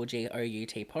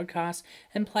 WIGGOUT Podcast,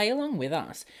 and play along with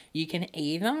us. You can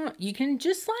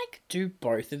just like do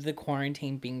both of the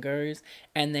quarantine bingos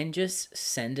and then just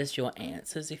send us your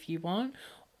answers if you want.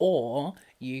 Or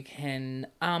you can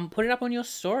put it up on your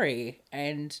story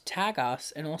and tag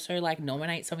us, and also like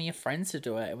nominate some of your friends to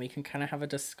do it, and we can kind of have a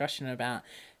discussion about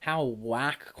how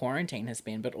whack quarantine has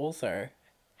been, but also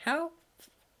how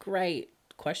great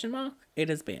it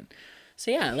has been. So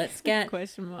yeah, let's get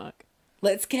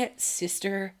Let's get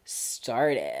sister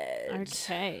started.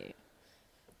 Okay,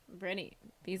 ready.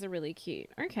 These are really cute.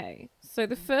 Okay, so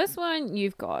the first one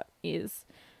you've got is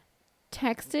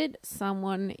texted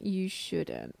someone you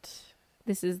shouldn't.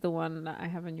 This is the one that I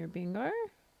have on your bingo.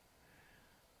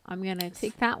 I'm going to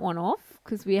tick that one off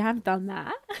because we have done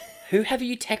that. Who have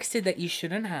you texted that you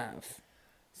shouldn't have?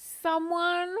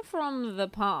 Someone from the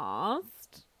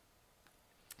past.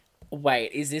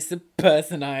 Wait, is this the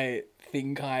person I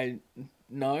think I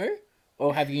know?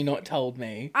 Or have you not told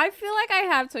me? I feel like I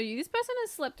have told you. This person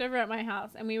has slept over at my house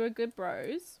and we were good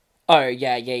bros. Oh,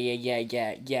 yeah. And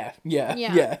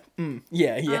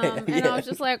I was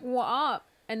just like, what up?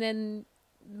 And then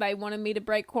they wanted me to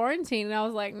break quarantine, and I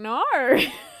was like, no.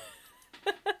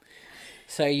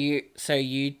 So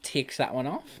you ticked that one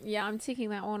off? Yeah, I'm ticking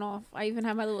that one off. I even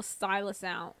have my little stylus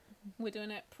out. We're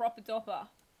doing it proper dopper.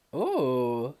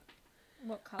 Ooh.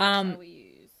 What colour shall we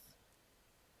use?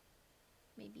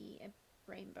 Maybe a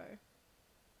rainbow.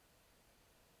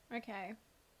 Okay.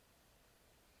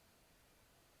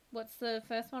 What's the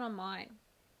first one on mine?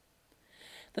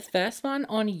 The first one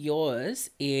on yours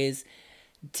is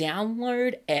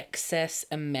download excess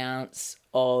amounts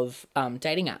of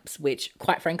dating apps, which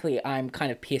quite frankly, I'm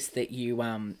kind of pissed that you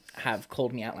have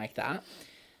called me out like that.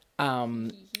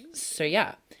 So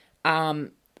yeah,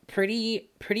 pretty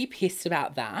pissed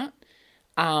about that.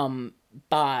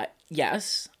 But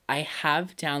yes, I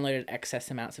have downloaded excess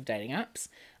amounts of dating apps,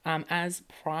 as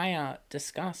prior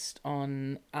discussed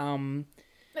on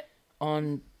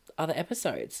other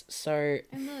episodes. So,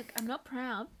 and look, I'm not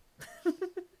proud.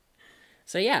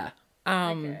 So yeah,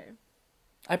 Okay.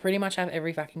 I pretty much have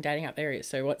every fucking dating app there is.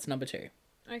 So what's number 2?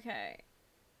 Okay.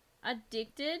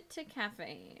 Addicted to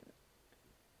caffeine.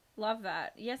 Love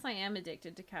that. Yes, I am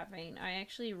addicted to caffeine. I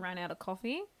actually ran out of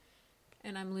coffee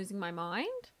and I'm losing my mind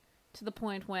to the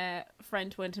point where a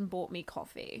friend went and bought me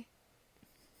coffee.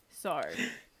 So.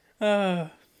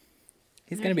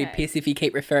 He's going to be pissed if you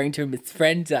keep referring to him as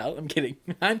friend, Al.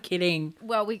 I'm kidding.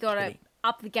 Well, we got to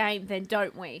up the game then,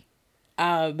 don't we?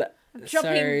 I'm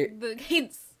dropping the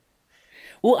hints.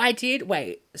 Well, I did.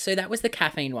 Wait, so that was the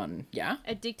caffeine one, yeah?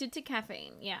 Addicted to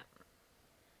caffeine, yeah.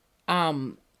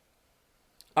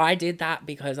 I did that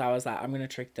because I was like, I'm going to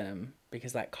trick them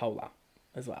because like cola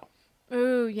as well.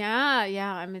 Ooh, yeah.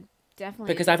 I'm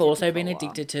definitely Because I've addicted also to been cola.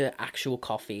 addicted to actual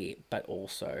coffee, but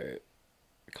also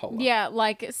cola. Yeah,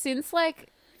 like since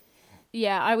like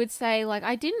yeah, I would say like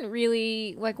I didn't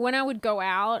really like when I would go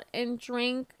out and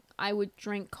drink, I would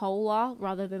drink cola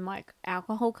rather than like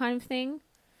alcohol kind of thing.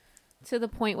 To the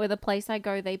point where the place I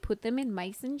go, they put them in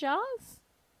mason jars.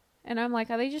 And I'm like,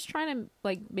 are they just trying to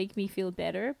like make me feel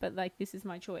better? But like this is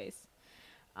my choice.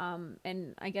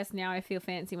 And I guess now I feel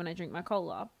fancy when I drink my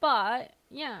cola. But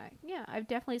yeah, I've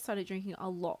definitely started drinking a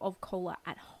lot of cola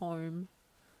at home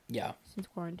Yeah. since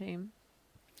quarantine.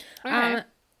 Okay.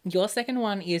 Your second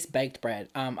one is baked bread.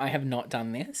 I have not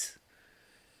done this.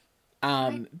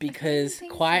 Because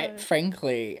think quite so.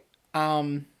 frankly,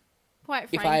 Quite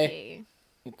if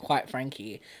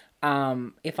frankly.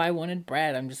 if I wanted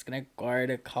bread, I'm just gonna go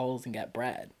to Coles and get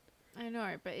bread. I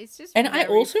know, but it's just And I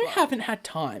very also fluff. haven't had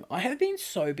time. I have been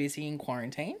so busy in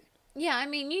quarantine. Yeah, I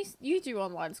mean, you do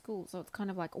online school, so it's kind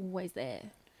of like always there.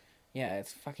 Yeah,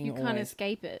 it's fucking You can't always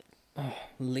escape it.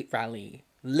 literally,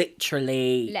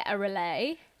 Letter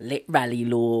relay.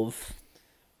 love.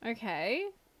 Okay.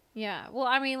 Yeah. Well,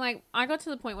 I mean, like, I got to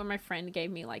the point where my friend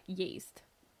gave me like yeast.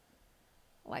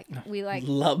 Like we like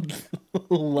Love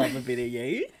a bit of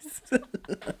yeast.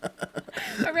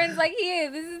 my friend's like,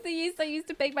 here, this is the yeast I used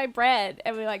to bake my bread,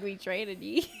 and we traded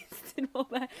yeast and all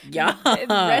that. Yuck. And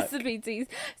recipe teas.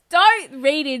 Don't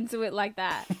read into it like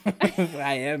that.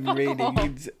 I am reading.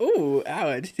 Into... Oh, ow!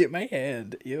 I just hit my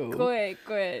hand. Ew.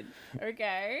 Good.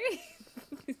 Okay.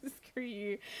 Screw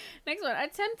you. Next one.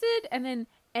 Attempted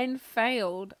and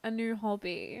failed a new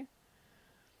hobby.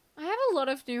 I have a lot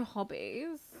of new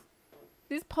hobbies.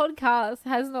 This podcast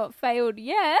has not failed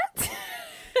yet.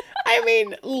 I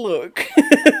mean, look.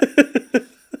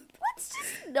 Let's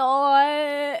just not.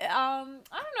 I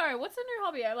don't know. What's a new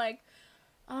hobby? Have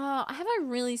I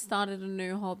really started a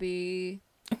new hobby?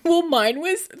 Well, mine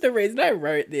was the reason I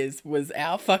wrote this was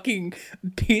our fucking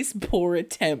piss poor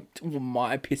attempt. Well,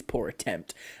 my piss poor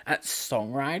attempt at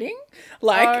songwriting.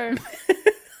 Like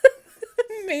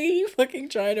me fucking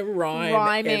trying to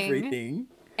Rhyming. everything.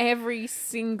 Every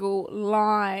single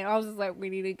line. I was just like, we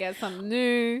need to get something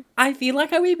new. I feel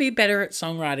like I would be better at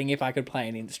songwriting if I could play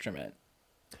an instrument.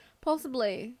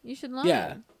 Possibly. You should learn.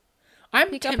 Yeah. I'm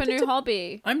Pick up a tempted new to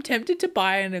hobby. I'm tempted to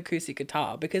buy an acoustic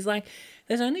guitar because, like,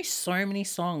 there's only so many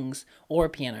songs, or a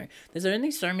piano. There's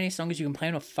only so many songs you can play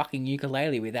on a fucking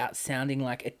ukulele without sounding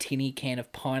like a tinny can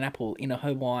of pineapple in a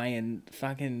Hawaiian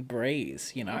fucking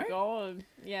breeze, you know? Oh, God.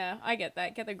 Yeah, I get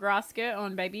that. Get the grass skirt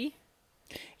on, baby.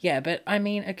 Yeah, but I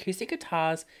mean, acoustic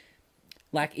guitars,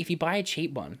 like, if you buy a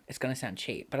cheap one, it's going to sound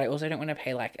cheap. But I also don't want to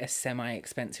pay, like, a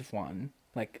semi-expensive one,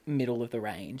 like, middle of the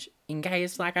range, in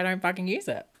case, like, I don't fucking use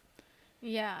it.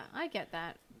 Yeah, I get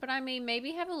that. But I mean,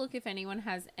 maybe have a look if anyone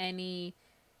has any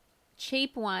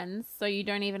cheap ones, so you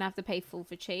don't even have to pay full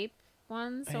for cheap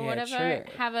ones or Yeah, whatever.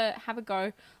 true. Have a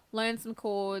go, learn some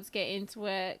chords, get into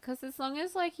it. Because as long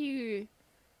as like if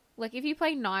you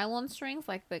play nylon strings,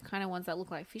 like the kind of ones that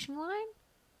look like fishing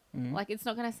line, like it's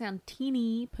not gonna sound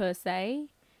teeny per se.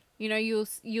 You know,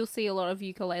 you'll see a lot of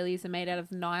ukuleles are made out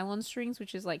of nylon strings,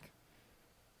 which is like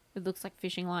it looks like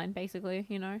fishing line basically.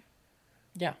 You know.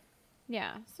 Yeah.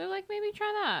 Yeah, so like maybe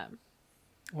try that.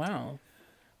 Wow.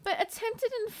 But attempted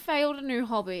and failed a new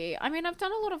hobby. I mean, I've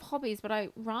done a lot of hobbies, but I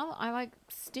like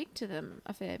stick to them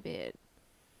a fair bit.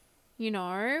 You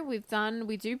know,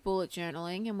 we do bullet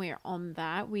journaling and we're on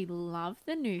that. We love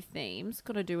the new themes.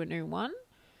 Got to do a new one.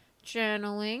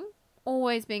 Journaling.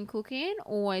 Always been cooking,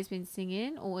 always been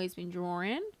singing, always been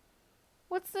drawing.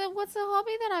 What's the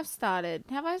hobby that I've started?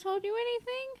 Have I told you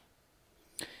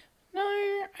anything? No,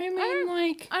 I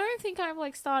mean, I don't think I've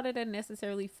like started and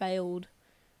necessarily failed.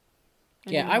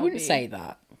 a yeah, new I wouldn't hobby. say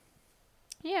that.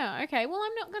 Yeah, okay. Well,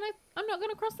 I'm not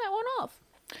gonna cross that one off.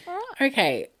 All right.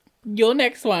 Okay, your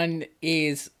next one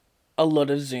is a lot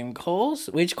of Zoom calls,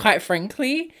 which quite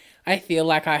frankly, I feel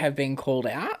like I have been called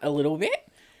out a little bit.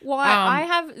 Why I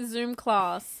have Zoom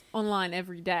class online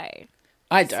every day.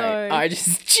 I don't. So- I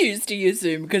just choose to use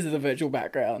Zoom because of the virtual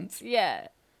backgrounds. Yeah.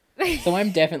 So I'm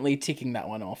definitely ticking that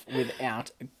one off without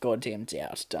a goddamn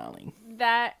doubt, darling.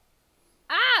 That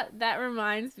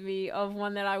reminds me of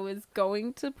one that I was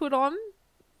going to put on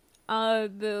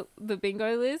the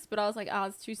bingo list, but I was like,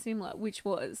 it's too similar, which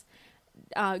was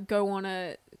go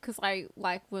on because I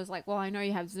was like, well, I know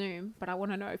you have Zoom, but I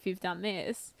want to know if you've done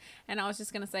this. And I was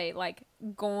just going to say, like,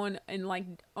 gone and, like,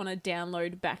 on a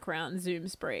download background Zoom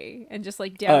spree and just,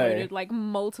 like, downloaded, like,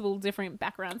 multiple different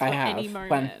backgrounds for I have. any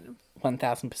moment.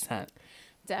 1000%.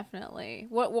 Definitely.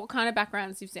 What kind of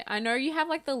backgrounds you've seen? I know you have,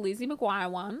 like, the Lizzie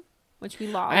McGuire one, which we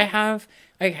love. I have,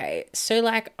 okay, so,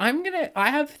 like, I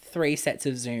have 3 sets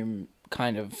of Zoom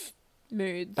kind of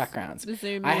moods. backgrounds. The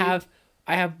Zoom I mood.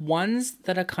 have ones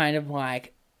that are kind of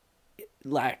like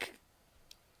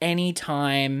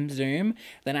anytime Zoom.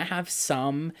 Then I have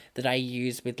some that I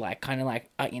use with like kind of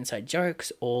like inside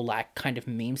jokes or like kind of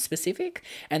meme specific.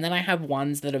 And then I have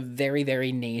ones that are very,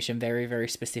 very niche and very, very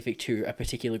specific to a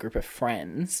particular group of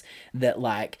friends that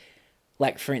like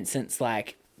for instance,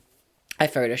 like I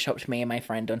photoshopped me and my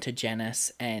friend onto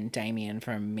Janice and Damien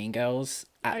from Mean Girls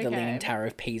at the Okay. Leaning Tower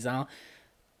of Pisa.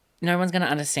 No one's going to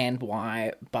understand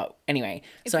why, but anyway.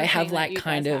 It's So I a have thing that like you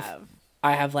kind guys of... have.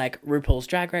 I have like RuPaul's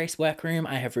Drag Race workroom.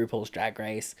 I have RuPaul's Drag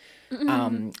Race,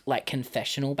 like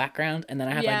confessional background, and then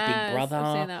I have like Big I've seen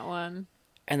Brother, that one.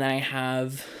 and then I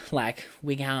have like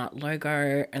Wig Out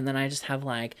logo, and then I just have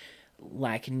like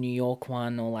New York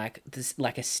one or like this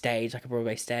like a stage, like a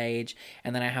Broadway stage,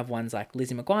 and then I have ones like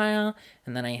Lizzie McGuire,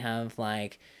 and then I have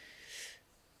like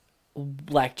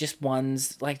just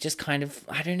ones like just kind of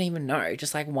I don't even know,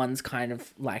 just like ones kind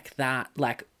of like that,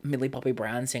 like Millie Bobby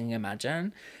Brown singing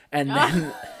Imagine, and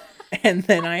then and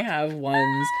then I have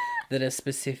ones that are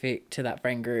specific to that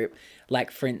friend group,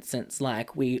 like for instance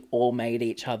like we all made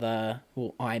each other,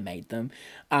 well I made them,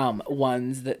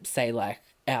 ones that say like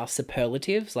our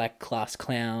superlatives like class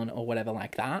clown or whatever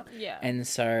like that. Yeah. And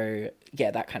so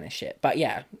yeah, that kind of shit, but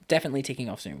yeah, definitely ticking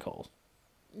off Zoom calls.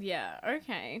 Yeah,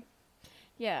 okay.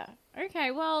 Yeah, okay.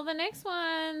 Well, the next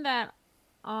one that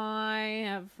I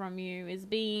have from you is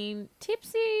being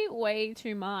tipsy way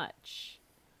too much.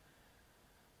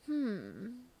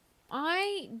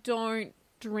 I don't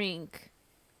drink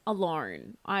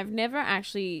alone. I've never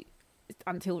actually,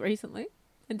 until recently,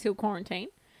 until quarantine,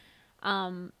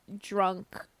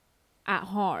 drunk at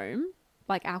home,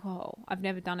 like alcohol. I've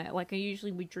never done it. Like I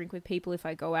usually would drink with people if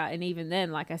I go out, and even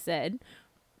then, like I said,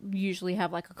 usually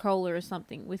have like a cola or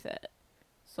something with it.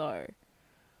 So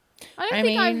I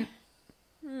don't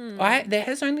think there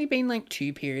has only been like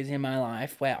 2 periods in my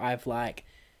life where I've like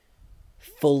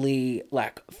fully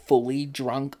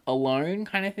drunk alone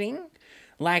kind of thing.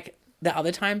 Like the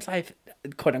other times I've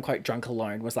quote unquote drunk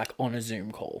alone was like on a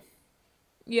Zoom call.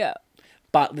 yeah.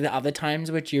 But the other times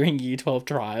were during Year 12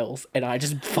 trials and I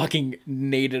just fucking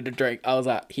needed a drink. I was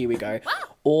like, here we go.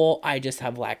 Or I just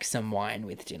have like some wine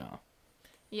with dinner.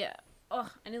 Yeah. Oh,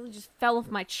 I nearly just fell off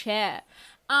my chair.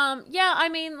 Yeah, I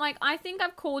mean, like, I think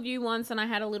I've called you once and I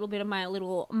had a little bit of my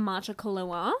little matcha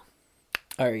Kahlua,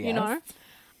 Oh, yeah. you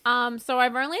know? So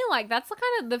I've only, like, that's the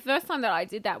kind of, the first time that I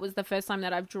did that was the first time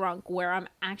that I've drunk where I'm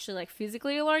actually, like,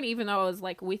 physically alone, even though I was,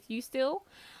 like, with you still.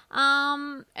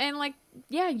 And, like,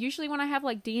 yeah, usually when I have,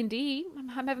 like, D&D, I'm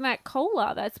having that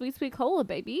cola, that sweet, sweet cola,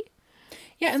 baby.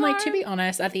 Yeah, and like to So- be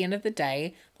honest, at the end of the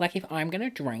day, like if I'm gonna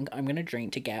drink, I'm gonna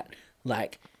drink to get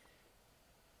like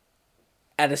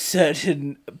at a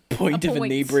certain point of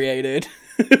point. inebriated.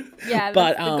 Yeah,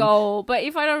 But, that's the goal. But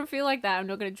if I don't feel like that, I'm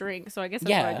not going to drink. So I guess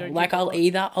that's why I Yeah, don't like drink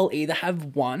a lot. I'll either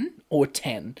have 1 or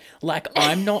 10. Like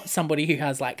I'm not somebody who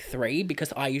has like 3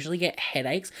 because I usually get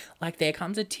headaches. Like there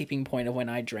comes a tipping point of when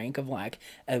I drink of like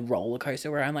a roller coaster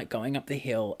where I'm like going up the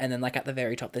hill and then like at the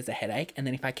very top there's a headache, and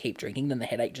then if I keep drinking then the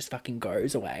headache just fucking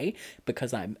goes away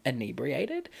because I'm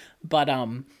inebriated. But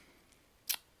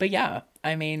yeah,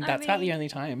 I mean that's about the mean- only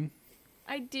time.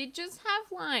 I did just have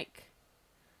like,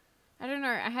 I don't know,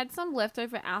 I had some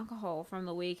leftover alcohol from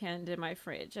the weekend in my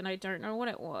fridge and I don't know what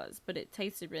it was, but it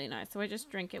tasted really nice. So I just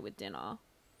drank it with dinner.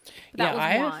 But that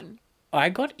was one. I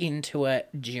got into it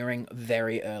during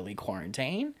very early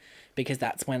quarantine because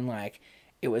that's when like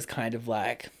it was kind of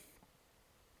like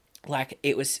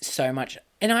it was so much,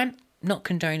 and I'm not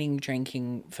condoning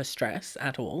drinking for stress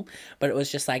at all, but it was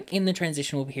just like in the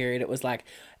transitional period it was like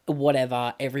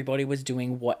whatever, everybody was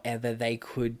doing whatever they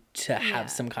could to Yeah. have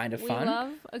some kind of fun. We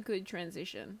love a good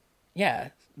transition. Yeah,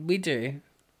 we do.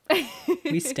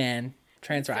 We stand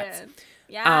trans rights.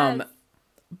 Yeah.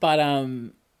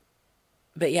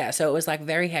 But yeah, so it was like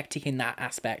very hectic in that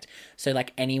aspect. So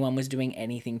like anyone was doing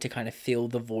anything to kind of fill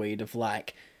the void of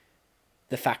like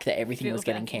the fact that everything Fill was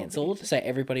getting that void. cancelled. So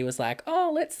everybody was like,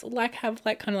 oh, let's like have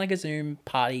like kind of like a Zoom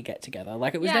party get together.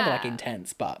 Like it was never like Yeah.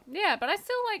 intense, but Yeah, but I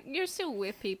still like, you're still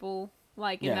with people.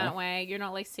 Like in Yeah. that way, you're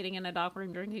not like sitting in a dark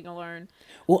room drinking alone.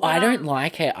 well, I don't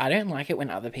like it. I don't like it when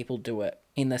other people do it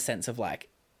in the sense of like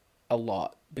a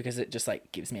lot, because it just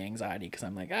like gives me anxiety because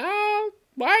I'm like,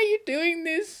 why are you doing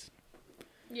this?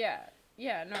 Yeah,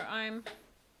 no, I'm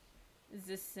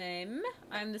the same.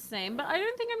 I'm the same, but I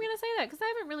don't think I'm gonna say that because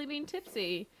I haven't really been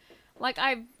tipsy. Like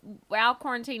our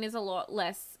quarantine is a lot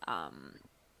less.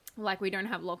 Like we don't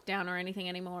have lockdown or anything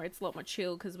anymore. It's a lot more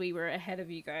chill because we were ahead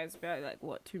of you guys by like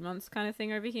what 2 months kind of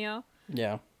thing over here.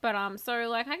 Yeah. But so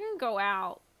like I can go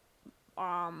out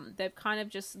they've kind of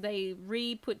just, they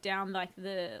re-put down like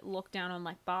the lockdown on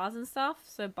like bars and stuff.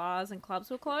 So bars and clubs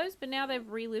were closed, but now they've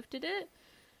re-lifted it.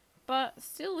 But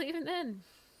still, even then,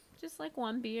 just like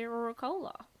one beer or a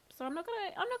cola. So I'm not gonna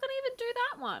even do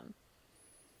that one.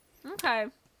 Okay.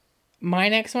 My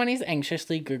next one is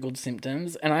anxiously Googled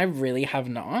symptoms, and I really have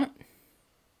not.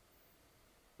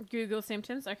 Google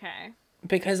symptoms, okay.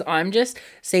 Because I'm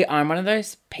one of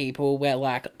those people where,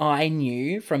 like, I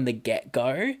knew from the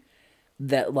get-go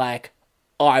that, like,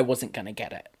 I wasn't going to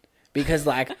get it. Because,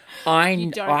 like, You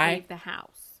don't leave the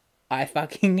house. I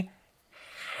fucking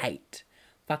hate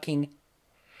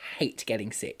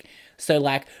getting sick. So,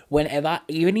 like, whenever,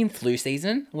 even in flu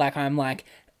season, like, I'm like,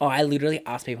 I literally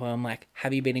ask people, I'm like,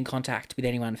 have you been in contact with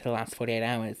anyone for the last 48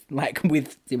 hours? Like,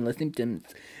 with similar symptoms.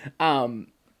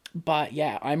 But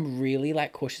yeah, I'm really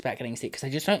like cautious about getting sick because I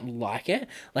just don't like it.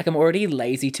 Like, I'm already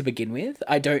lazy to begin with.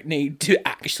 I don't need to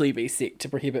actually be sick to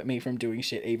prohibit me from doing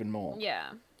shit even more. Yeah.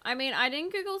 I mean, I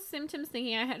didn't Google symptoms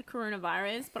thinking I had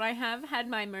coronavirus, but I have had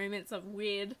my moments of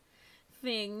weird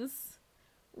things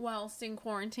whilst in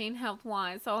quarantine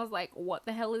health-wise. So I was like, what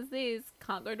the hell is this?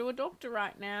 Can't go to a doctor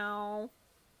right now.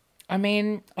 I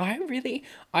mean, I really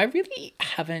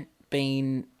haven't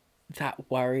been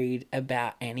that worried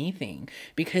about anything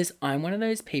because I'm one of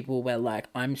those people where, like,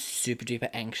 I'm super duper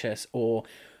anxious or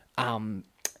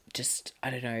just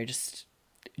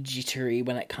jittery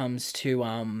when it comes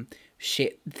to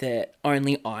shit that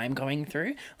only I'm going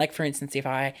through. Like, for instance, if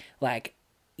I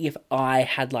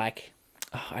had like,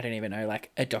 I don't even know,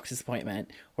 like a doctor's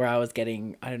appointment where I was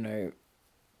getting, I don't know,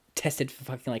 tested for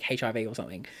fucking like HIV or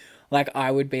something, like,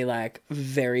 I would be like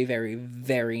very, very,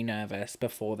 very nervous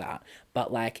before that.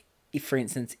 But like, if, for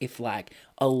instance, if like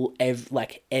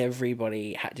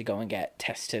everybody had to go and get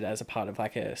tested as a part of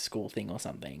like a school thing or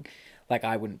something, like,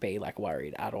 I wouldn't be like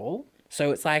worried at all.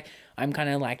 So it's like, I'm kind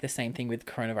of like the same thing with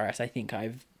coronavirus. I think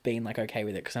I've been like okay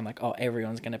with it because I'm like, oh,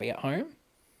 everyone's going to be at home.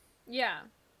 Yeah.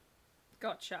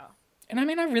 Gotcha. And I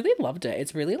mean, I really loved it.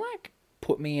 It's really like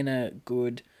put me in a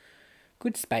good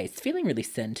space, feeling really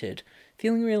centered,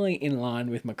 feeling really in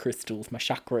line with my crystals, my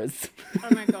chakras.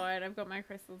 Oh my god, I've got my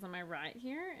crystals on my right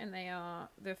here, and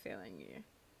they're feeling you.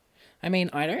 I mean,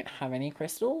 I don't have any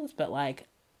crystals, but like,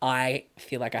 I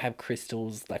feel like I have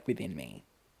crystals like within me,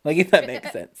 like, if that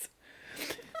makes sense.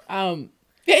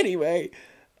 Anyway,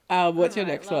 what's your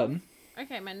next one?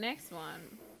 Okay, my next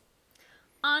one.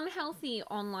 Unhealthy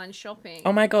online shopping.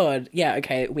 Oh my god, yeah,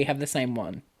 okay, we have the same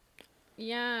one.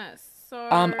 Yes. So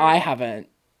I haven't.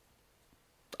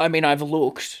 I mean, I've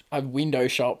looked, I've window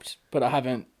shopped, but I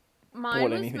haven't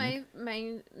bought anything. Mine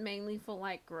was mainly for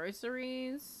like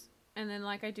groceries, and then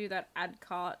like I do that add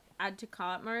to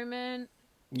cart moment.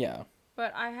 Yeah.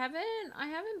 But I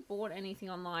haven't bought anything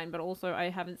online, but also I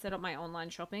haven't set up my online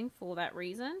shopping for that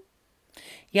reason.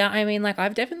 Yeah, I mean, like,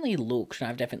 I've definitely looked and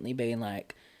I've definitely been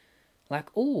like,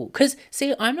 ooh, because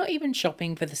see, I'm not even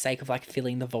shopping for the sake of like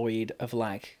filling the void of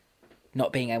like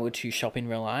not being able to shop in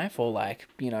real life or like,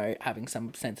 you know, having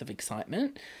some sense of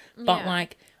excitement. But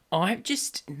like, I've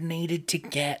just needed to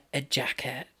get a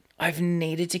jacket. I've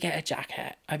needed to get a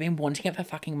jacket. I've been wanting it for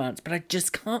fucking months, but I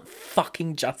just can't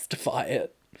fucking justify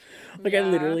it. Like, I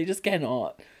literally just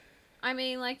cannot. I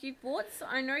mean, like,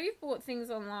 I know you've bought things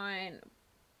online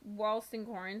whilst in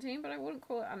quarantine, but I wouldn't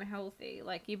call it unhealthy.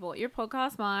 Like, you bought your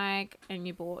podcast mic and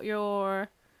you bought your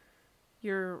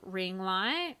ring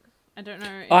light. I don't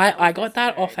know. I got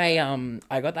that off I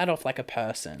got that off like a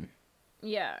person.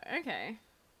 Yeah, okay.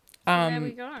 So there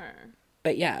we go.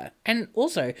 But yeah, and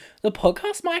also the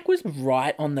podcast mic was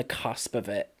right on the cusp of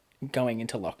it going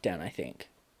into lockdown, I think.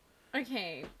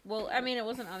 Okay. Well, I mean, it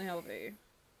wasn't unhealthy.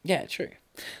 Yeah, true.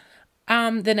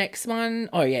 The next one,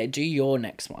 oh yeah, do your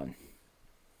next one.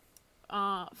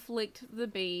 Flicked the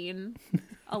bean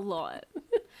a lot.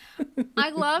 I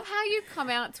love how you come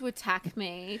out to attack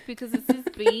me because it says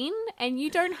bean and you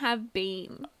don't have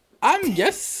bean.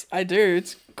 Yes, I do.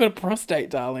 It's got a prostate,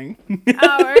 darling.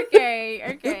 Oh,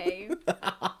 okay.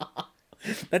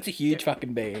 That's a huge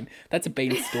fucking bean. That's a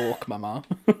beanstalk, mama.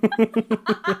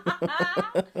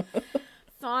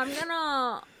 So I'm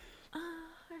gonna...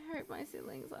 I hope my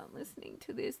siblings aren't listening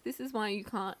to this. This is why you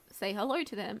can't say hello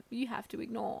to them. You have to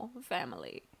ignore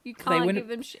family. You can't give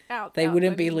them out. They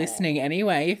wouldn't be listening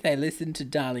anyway if they listened to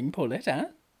Darling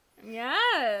Pauletta.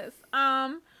 Yes.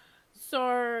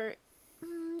 So...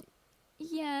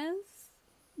 yes.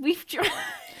 We've tried.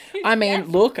 I mean,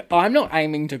 look, I'm not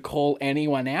aiming to call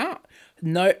anyone out.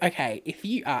 No, okay, if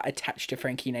you are attached to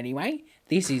Frankie in any way,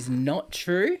 this is not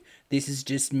true. This is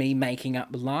just me making up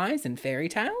lies and fairy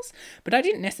tales. But I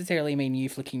didn't necessarily mean you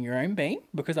flicking your own bean,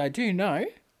 because I do know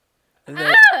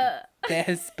that there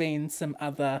has been some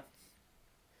other...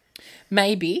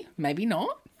 Maybe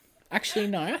not. Actually,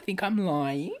 no, I think I'm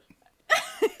lying.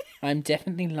 I'm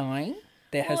definitely lying.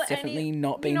 There has definitely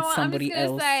not been somebody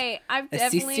else I've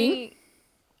assisting. definitely...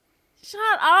 Shut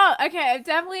up. Okay, I've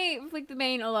definitely flicked the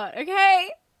bean a lot. Okay.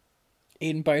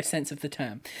 In both sense of the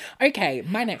term. Okay,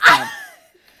 my next one.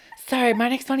 So my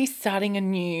next one is started a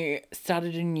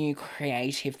new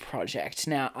creative project.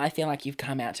 Now, I feel like you've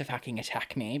come out to fucking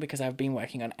attack me because I've been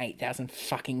working on 8,000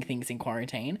 fucking things in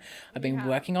quarantine. I've been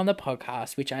working on the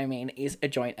podcast, which I mean is a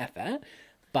joint effort,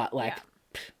 but like,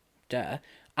 duh.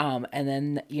 And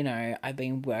then, you know, I've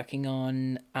been working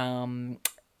on,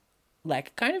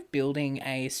 like kind of building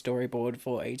a storyboard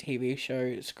for a TV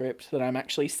show script that I'm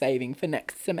actually saving for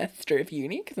next semester of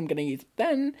uni because I'm going to use it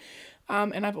then.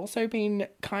 And I've also been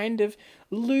kind of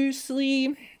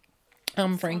loosely,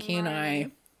 Frankie and I,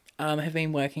 have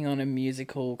been working on a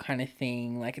musical kind of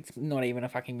thing. Like, it's not even a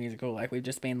fucking musical. Like, we've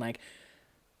just been like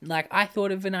I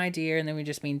thought of an idea and then we've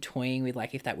just been toying with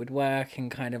like if that would work and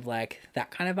kind of like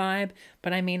that kind of vibe.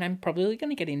 But I mean, I'm probably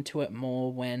going to get into it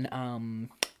more when,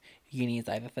 uni is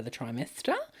over for the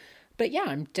trimester. But yeah,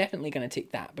 I'm definitely going to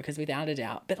tick that because without a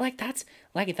doubt. But like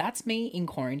that's me in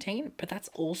quarantine, but that's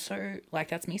also like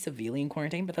that's me severely in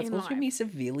quarantine, but that's In also life. me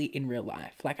severely in real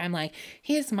life. Like I'm like,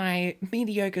 here's my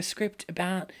mediocre script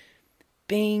about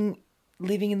living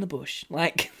in the bush.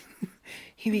 Like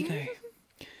here we go.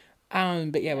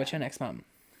 But yeah, what's your next one?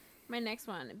 My next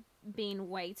one, being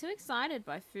way too excited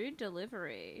by food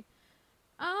delivery.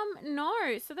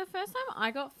 No. So the first time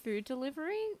I got food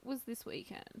delivery was this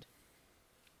weekend.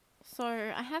 So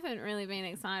I haven't really been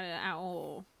excited at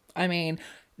all. I mean,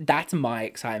 that's my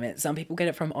excitement. Some people get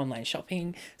it from online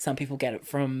shopping. Some people get it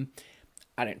from,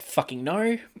 I don't fucking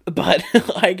know, but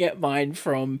I get mine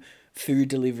from food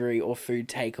delivery or food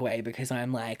takeaway because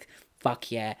I'm like,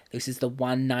 fuck yeah, this is the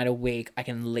one night a week I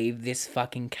can leave this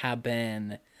fucking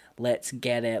cabin. Let's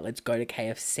get it. Let's go to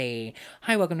KFC.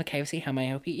 Hi, welcome to KFC. How may I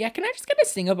help you? Yeah, can I just get a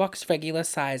Zinger box, regular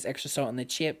size, extra salt on the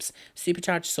chips,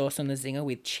 supercharged sauce on the Zinger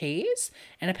with cheese,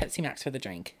 and a Pepsi Max for the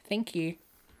drink? Thank you.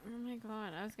 Oh my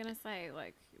god, I was gonna say,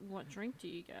 like, what drink do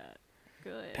you get?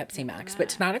 Good. Pepsi Max. But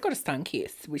tonight I got a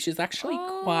Sunkist, which is actually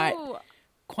quite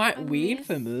I weird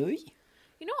for me.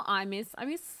 You know what I miss? I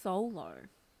miss Solo.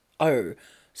 Oh,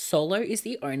 Solo is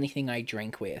the only thing I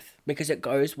drink with because it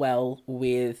goes well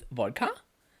with vodka.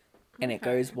 And it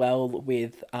goes well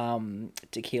with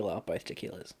tequila, both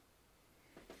tequilas.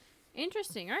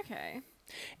 Interesting, okay.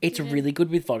 It's really good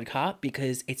with vodka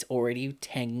because it's already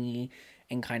tangy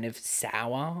and kind of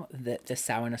sour. The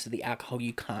sourness of the alcohol,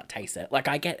 you can't taste it. Like,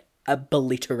 I get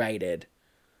obliterated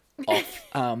off.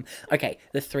 Okay,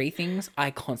 the three things I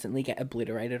constantly get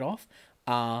obliterated off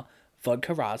are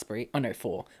vodka raspberry. Oh, no,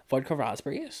 4. Vodka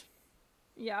raspberries.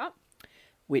 Yeah.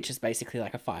 Which is basically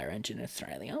like a fire engine in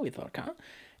Australia with vodka.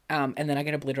 And then I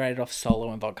get obliterated off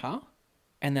Solo and vodka.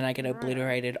 And then I get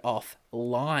obliterated off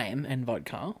lime and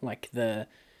vodka, like the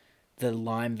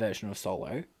lime version of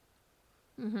Solo.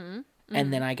 Mm-hmm.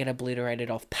 And then I get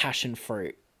obliterated off passion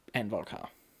fruit and vodka.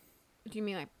 Do you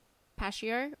mean like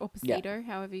Passion or Pasito,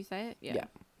 however you say it? Yeah.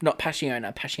 Not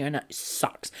Passiona. Passiona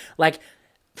sucks. Like,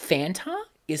 Fanta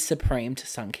is supreme to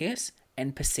Sunkist,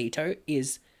 and Pasito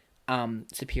is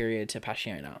superior to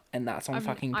Passiona, and that's on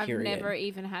fucking period. I've never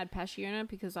even had Passiona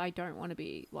because I don't want to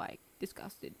be like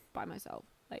disgusted by myself.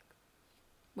 Like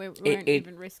we won't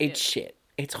even risk it. It's shit.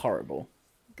 It's horrible.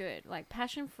 Good. Like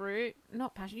passion fruit,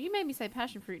 not passion. You made me say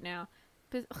passion fruit now.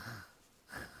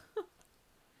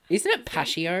 Isn't it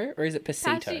Passio or is it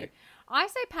Pasito? I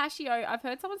say Passio. I've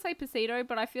heard someone say Pasito,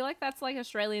 but I feel like that's like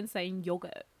Australian saying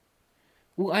yogurt.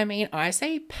 Well, I mean, I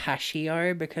say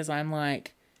Passio because I'm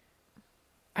like,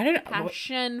 I don't know.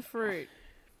 Passion fruit.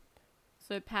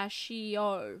 So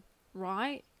Passio,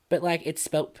 right? But like it's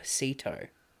spelt Pasito.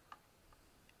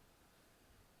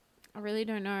 I really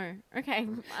don't know. Okay.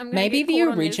 Maybe the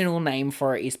original name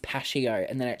for it is Passio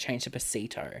and then it changed to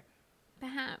Pasito.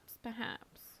 Perhaps.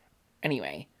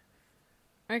 Anyway.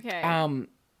 Okay.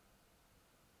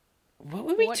 What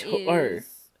were we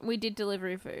we did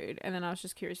delivery food and then I was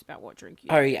just curious about what drink you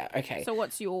Oh yeah, okay. So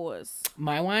what's yours?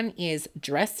 My one is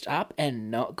dressed up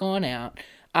and not gone out.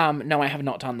 No, I have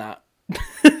not done that.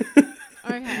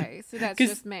 Okay, so that's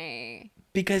just me.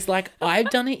 Because like I've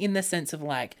done it in the sense of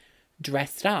like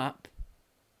dressed up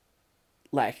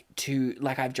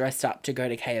I've dressed up to go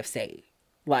to KFC.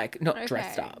 Like not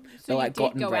dressed up. So but like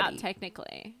gotten go ready. out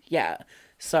technically. Yeah.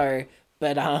 So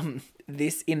but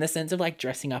this in the sense of like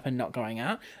dressing up and not going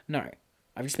out, no.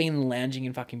 I've just been lounging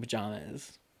in fucking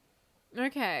pajamas.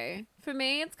 Okay. For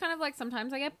me, it's kind of like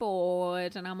sometimes I get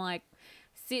bored and I'm like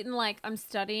sit and like I'm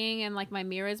studying and like my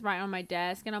mirror's right on my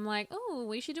desk and I'm like, oh,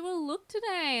 we should do a look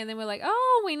today. And then we're like,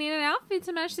 oh, we need an outfit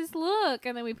to match this look.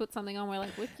 And then we put something on. We're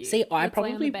like, with you. See, I Let's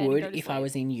lay on the probably bed and go would to if I sleep.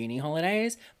 was in uni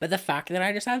holidays, but the fact that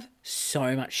I just have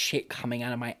so much shit coming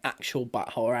out of my actual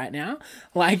butthole right now,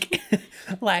 like,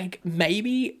 like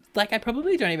maybe, like I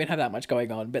probably don't even have that much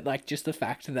going on, but like just the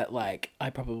fact that like I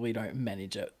probably don't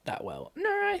manage it that well. No,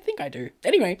 I think I do.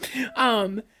 Anyway,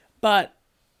 but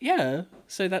yeah,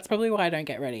 so that's probably why I don't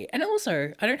get ready. And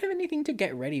also, I don't have anything to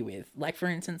get ready with. Like, for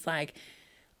instance, like,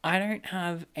 I don't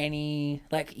have any,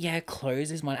 like, yeah,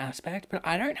 clothes is one aspect, but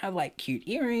I don't have, like, cute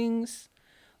earrings.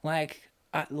 Like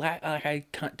I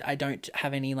don't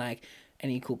have any, like,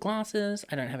 any cool glasses.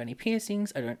 I don't have any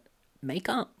piercings. I don't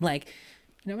makeup. Like,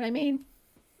 you know what I mean?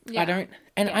 Yeah. I don't,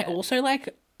 and I also,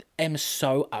 like, am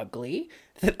so ugly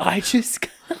that I just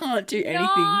can't do anything.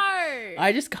 No!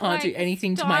 I just can't do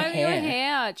anything to my style hair. your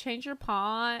hair. Change your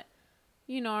part.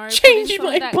 You know. put in Change some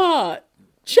my of that- part.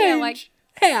 Change. Yeah, like-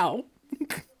 How?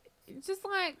 Just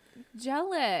like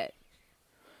gel it.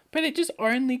 But it just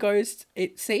only goes.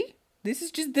 See, this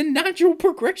is just the natural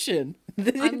progression.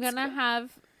 I'm gonna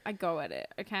have a go at it.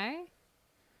 Okay.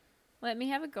 Let me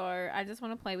have a go. I just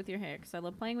want to play with your hair because I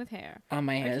love playing with hair. Oh,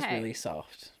 my hair's Okay. really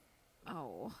soft.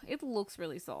 Oh, it looks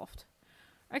really soft.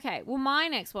 Okay, well, my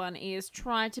next one is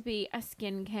try to be a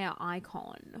skincare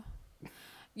icon.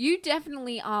 You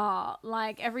definitely are.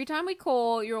 Like, every time we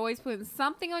call, you're always putting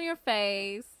something on your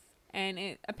face,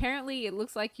 and apparently it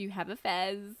looks like you have a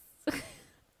fez.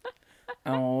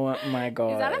 Oh my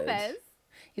god. Is that a fez?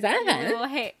 Is that a Your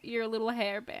fez? your little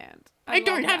hairband. I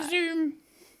don't love have that. Zoom.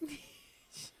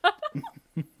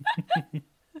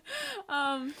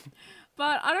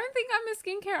 But I don't think I'm a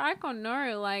skincare icon.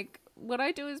 No, like what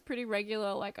I do is pretty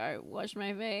regular. Like I wash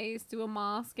my face, do a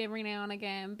mask every now and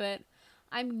again, but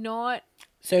I'm not.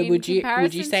 So In would you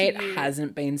comparison say it to you-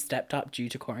 hasn't been stepped up due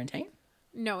to quarantine?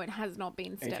 No, it has not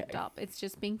been stepped Okay. up. It's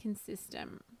just been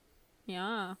consistent.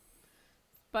 Yeah.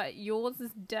 But yours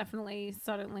is definitely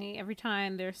suddenly every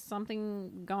time there's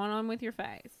something going on with your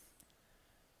face.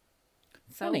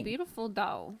 So Funny. beautiful,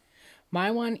 though.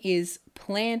 My one is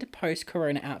planned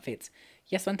post-corona outfits.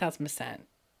 Yes, 1000%.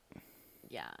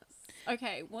 Yes.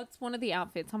 Okay, what's one of the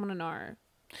outfits? I want to know.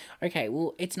 Okay,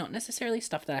 well, it's not necessarily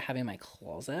stuff that I have in my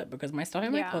closet because my stuff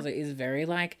in my Yeah. closet is very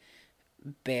like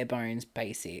bare bones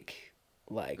basic,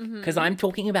 like Mm-hmm. because I'm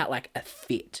talking about like a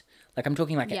fit, like I'm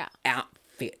talking like Yeah. an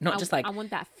outfit, not just like I want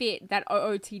that fit, that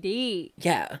OOTD.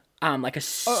 yeah, like a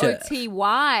surf.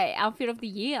 OOTY outfit of the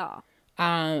year.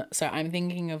 So I'm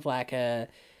thinking of like a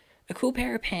cool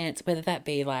pair of pants, whether that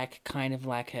be like kind of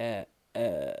like a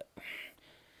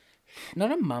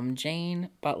not a mum jean,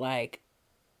 but like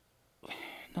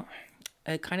not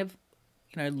a kind of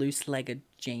loose legged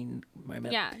jean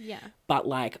moment. Yeah, yeah. But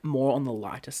like more on the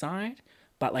lighter side,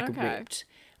 but like Okay. ripped.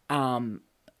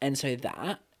 And so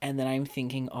that, and then I'm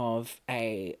thinking of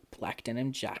a black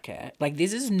denim jacket. Like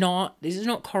this is not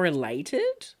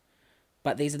correlated,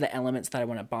 but these are the elements that I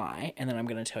want to buy, and then I'm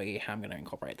going to tell you how I'm going to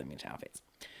incorporate them into outfits.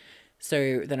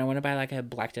 So then I want to buy like a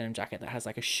black denim jacket that has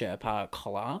like a Sherpa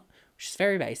collar, which is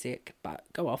very basic, but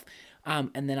go off.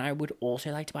 And then I would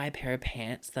also like to buy a pair of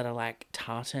pants that are like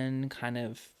tartan kind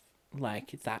of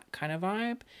like that kind of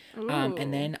vibe. And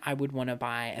Ooh. then I would want to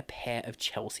buy a pair of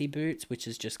Chelsea boots, which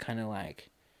is just kind of like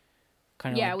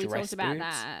Yeah, we dress talked about boots.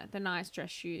 that. The nice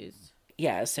dress shoes.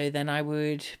 Yeah, so then I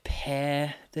would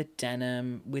pair the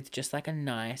denim with just like a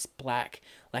nice black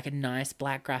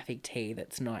graphic tee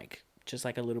that's like just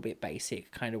like a little bit basic,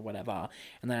 kind of whatever.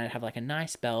 And then I'd have like a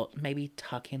nice belt, maybe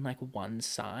tuck in like one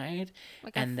side.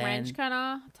 Like And a French kind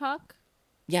of tuck.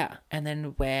 Yeah, and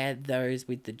then wear those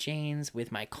with the jeans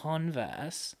with my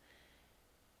Converse.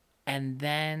 And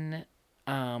then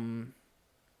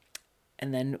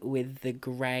with the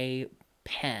grey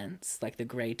pants, like the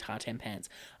grey tartan pants,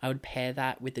 I would pair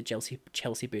that with the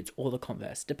Chelsea boots or the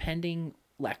Converse, depending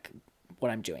like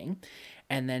what I'm doing.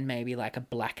 And then maybe like a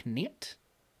black knit.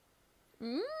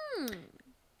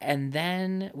 And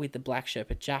then with the black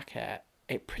Sherpa jacket,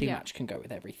 it pretty Yeah. much can go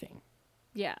with everything.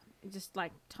 Yeah, it just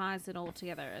like ties it all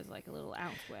together as like a little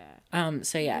outwear.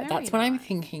 So yeah, Very that's what I'm nice.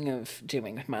 thinking of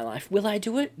doing with my life. Will I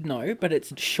do it? No, but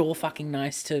it's sure fucking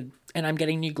nice to, and I'm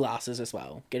getting new glasses as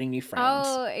well, getting new frames.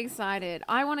 Oh, excited.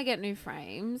 I want to get new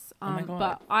frames. my God.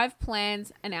 But I've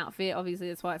planned an outfit. Obviously,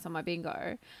 that's why it's on my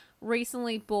bingo.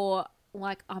 Recently bought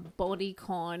like a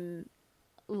bodycon,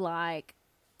 like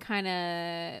kind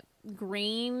of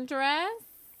green dress.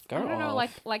 Go I don't know,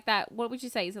 off. like that. What would you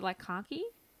say? Is it like khaki?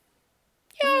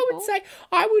 Yeah,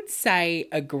 I would say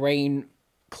a green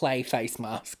clay face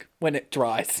mask when it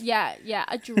dries. Yeah,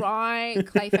 a dry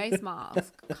clay face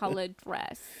mask, coloured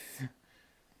dress.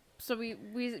 So we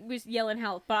was yelling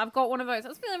help, but I've got one of those. I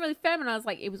was feeling really feminine. I was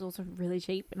like, it was also really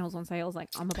cheap and it was on sale. I was like,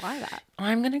 I'm gonna buy that.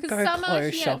 I'm gonna 'Cause go summer,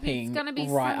 clothes yeah, shopping it's gonna be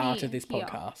right sunny after this here.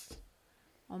 podcast.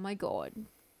 Oh my god,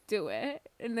 do it,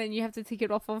 and then you have to tick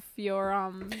it off your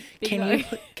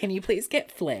Can you please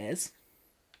get flares?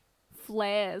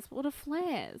 flares. What are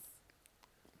flares?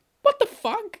 What the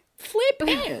fuck? Flare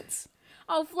pants.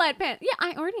 Oh, flat pants. Yeah,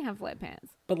 I already have flat pants,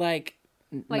 But like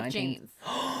jeans.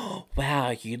 Wow,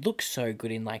 you look so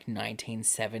good in like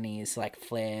 1970s like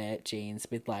flare jeans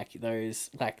with like those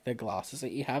like the glasses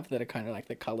that you have that are kind of like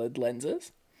the colored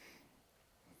lenses.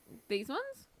 These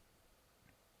ones?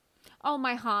 Oh,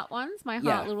 my heart ones, my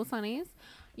heart Yeah. little sunnies.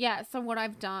 Yeah, so what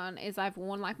I've done is I've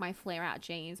worn like my flare out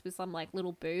jeans with some like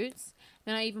little boots.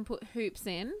 Then I even put hoops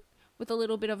in with a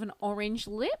little bit of an orange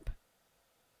lip.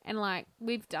 And like,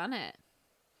 we've done it.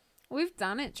 We've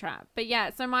done it, Trap. But yeah,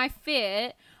 so my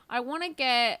fit, I want to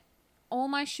get, all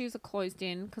my shoes are closed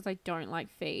in because I don't like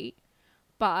feet.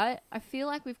 But I feel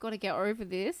like we've got to get over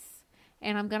this.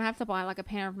 And I'm going to have to buy like a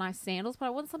pair of nice sandals. But I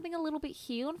want something a little bit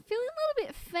heeled. I'm feeling a little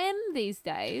bit femme these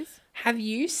days. Have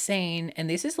you seen, and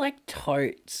this is like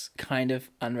totes kind of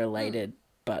unrelated,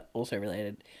 but also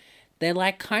related. They're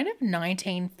like kind of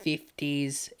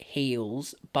 1950s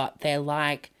heels, but they're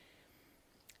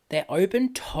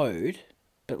open-toed,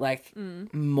 but like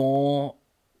more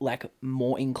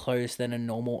enclosed than a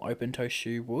normal open-toe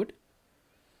shoe would.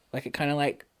 Like it kind of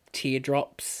like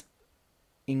teardrops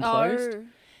enclosed. Oh,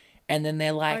 And then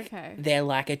they're Okay.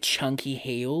 like a chunky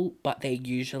heel, but they're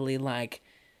usually like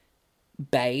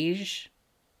beige.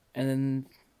 And then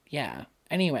yeah.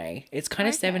 Anyway, it's kind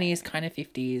of Okay. 70s, kind of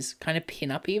 50s, kind of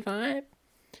pin-up-y vibe.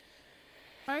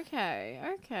 okay.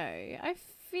 I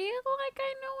feel like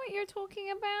I know what you're talking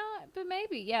about, but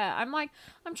maybe, yeah. I'm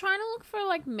trying to look for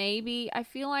like maybe, I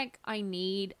feel like I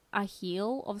need a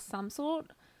heel of some sort.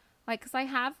 Like, because I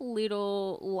have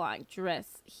little like dress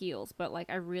heels, but like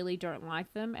I really don't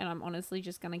like them, and I'm honestly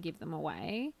just gonna give them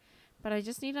away. But I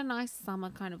just need a nice summer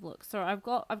kind of look. So I've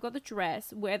got the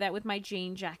dress, wear that with my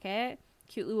jean jacket,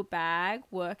 cute little bag,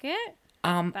 work it.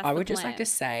 That's I the would just like to plan.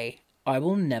 say, I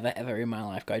will never ever in my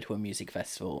life go to a music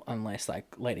festival unless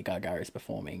like Lady Gaga is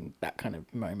performing, that kind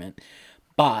of moment.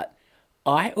 But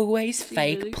I always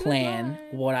fake really good plan line.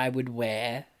 what I would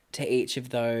wear to each of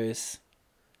those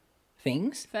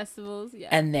things. Festivals, yeah.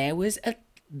 And there was a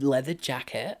leather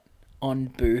jacket on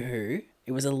Boohoo.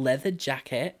 It was a leather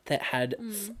jacket that had,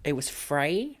 it was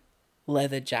Frey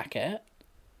leather jacket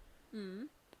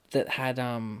that had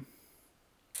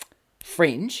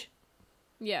fringe.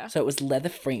 yeah. So it was leather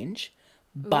fringe,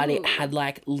 but it Ooh. had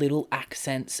like little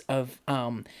accents of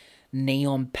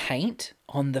neon paint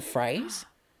on the phrase.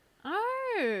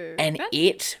 Oh. And that's-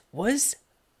 it was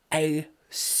a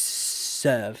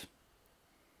serve.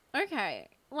 Okay.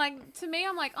 Like, to me,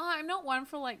 I'm like, oh, I'm not one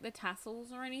for, like, the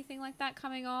tassels or anything like that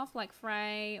coming off, like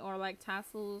fray or, like,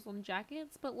 tassels on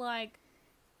jackets, but, like,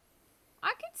 I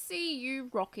could see you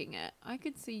rocking it. I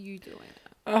could see you doing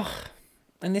it. Ugh.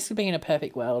 And this would be in a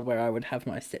perfect world where I would have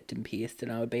my septum pierced and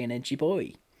I would be an edgy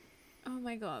boy. Oh,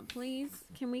 my God. Please,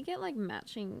 can we get, like,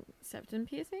 matching septum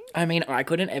piercing? I mean, I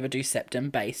couldn't ever do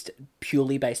septum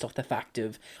purely based off the fact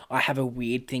of I have a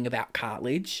weird thing about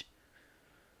cartilage.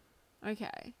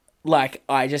 Okay. Like,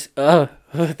 I just, the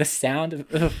sound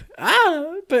of,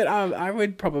 but I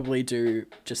would probably do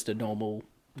just a normal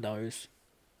nose.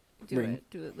 Do Ring.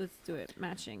 it. Let's do it.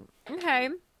 Matching. Okay.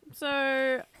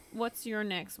 So, what's your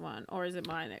next one? Or is it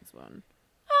my next one?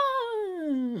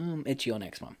 It's your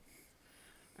next one.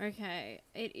 Okay,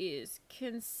 it is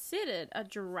considered a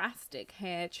drastic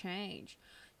hair change.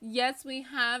 Yes, we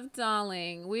have,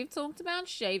 darling. We've talked about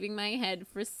shaving my head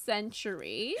for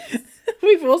centuries.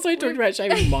 We've also talked about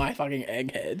shaving my fucking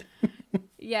egghead.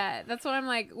 Yeah, that's what I'm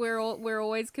like. We're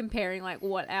always comparing like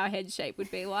what our head shape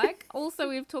would be like. Also,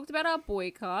 we've talked about our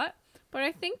boycott, but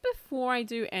I think before I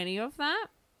do any of that,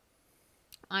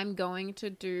 I'm going to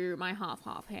do my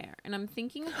half hair, and I'm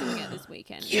thinking of doing it this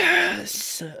weekend.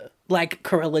 Yes! Like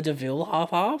Corella DeVille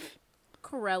half.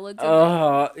 Corella Deville.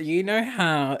 Oh, you know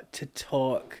how to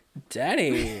talk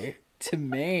daddy to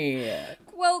me.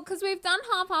 Well, because we've done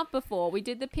half before. We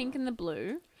did the pink and the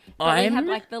blue. But we had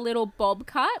like the little bob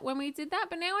cut when we did that.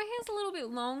 But now our hair's a little bit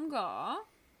longer.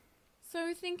 So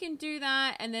we're thinking do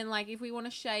that. And then like if we want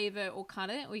to shave it or cut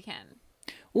it, we can.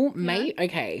 Well,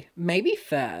 maybe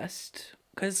first,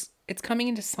 because it's coming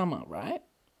into summer, right?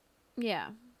 Yeah.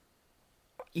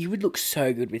 You would look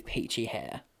so good with peachy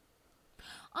hair.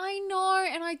 I know.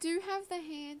 And I do have the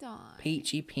hair dye.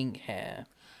 Peachy pink hair.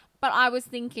 But I was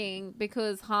thinking,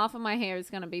 because half of my hair is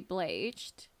going to be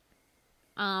bleached,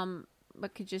 I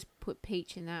could just put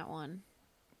peach in that one.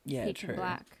 Yeah, Peach true. and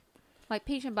black. Like,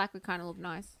 peach and black would kind of look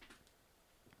nice.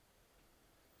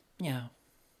 Yeah.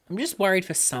 I'm just worried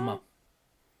for summer.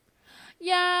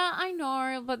 Yeah, I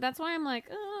know, but that's why I'm like,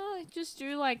 just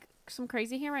do like some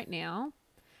crazy hair right now,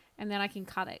 and then I can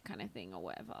cut it, kind of thing, or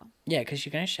whatever. Yeah, because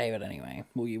you're going to shave it anyway.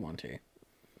 Well, you want to.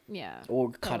 Yeah.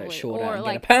 Or cut probably. it shorter Or and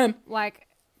like, get a perm. Like,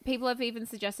 people have even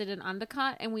suggested an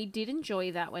undercut, and we did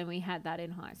enjoy that when we had that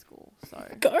in high school. So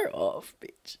Go off,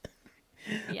 bitch.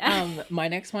 yeah. My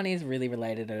next one is really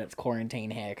related, and it's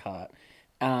quarantine haircut.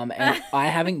 And I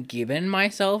haven't given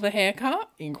myself a haircut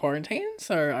in quarantine,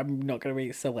 so I'm not going to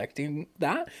be selecting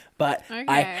that. But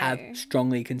I have Okay.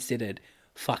 strongly considered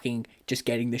fucking just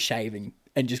getting the shaving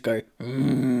and just go.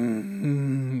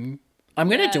 I'm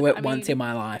going to Yeah, do it I once mean, in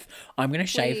my life. I'm going to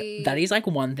shave. we- That is like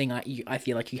one thing I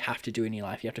feel like you have to do in your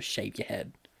life. You have to shave your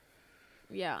head.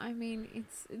 Yeah, I mean,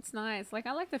 it's nice. Like,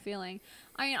 I like the feeling.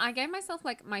 I mean, I gave myself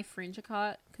like my fringe a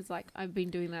cut because like I've been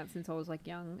doing that since I was like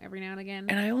young, every now and again.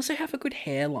 And I also have a good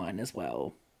hairline as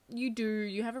well. You do.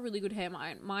 You have a really good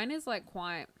hairline. Mine is like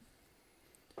quite.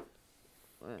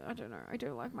 I don't know. I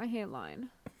don't like my hairline.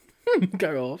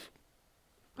 Go off.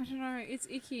 I don't know. It's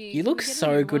icky. You look Can we get a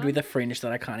so new good with one? a fringe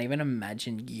that I can't even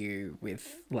imagine you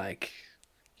with like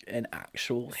an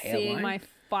actual hairline. Seeing my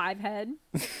 5 head.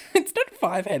 It's not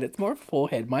 5 head, it's more a 4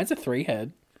 head. Mine's a 3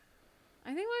 head.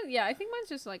 I think I think mine's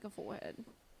just like a forehead.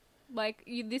 Like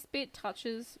this bit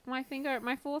touches my finger.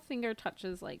 My 4th finger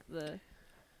touches like the.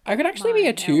 I could actually be My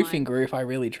a 2 hairline. finger if I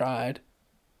really tried.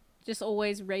 Just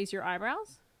always raise your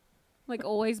eyebrows. Like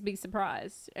always be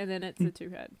surprised, and then it's a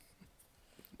 2 head.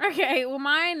 Okay, well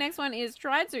my next one is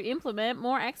try to implement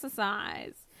more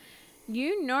exercise.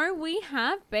 You know we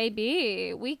have,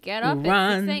 baby. We get up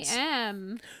Runs. at 6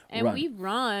 a.m. and Run. we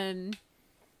run.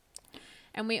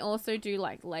 And we also do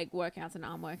like leg workouts and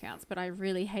arm workouts, but I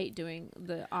really hate doing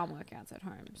the arm workouts at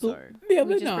home. So the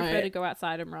other we just prefer night- to go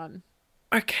outside and run.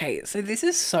 Okay, so this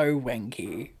is so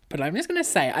wanky, but I'm just going to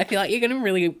say, I feel like you're going to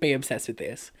really be obsessed with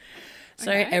this.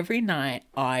 So Okay. every night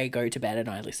I go to bed and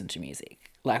I listen to music.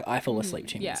 Like I fall asleep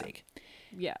to yeah. music.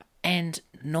 Yeah. And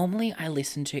normally I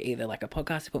listen to either like a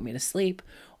podcast to put me to sleep,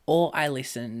 or I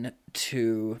listen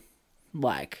to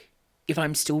like, if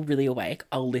I'm still really awake,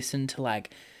 I'll listen to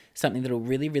like something that'll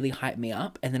really, really hype me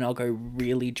up, and then I'll go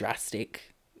really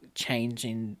drastic change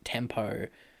in tempo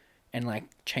and like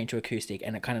change to acoustic,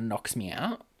 and it kind of knocks me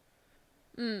out.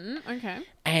 Okay.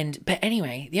 But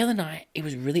anyway, the other night it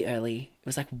was really early. It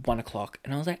was like 1 o'clock,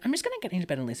 and I was like, I'm just gonna get into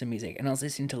bed and listen to music. And I was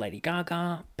listening to Lady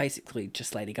Gaga, basically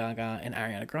just Lady Gaga and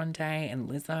Ariana Grande and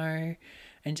Lizzo,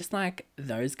 and just like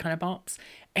those kind of bops.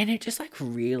 And it just like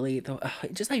really, it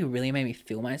just like really made me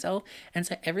feel myself. And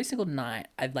so every single night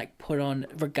I'd like put on,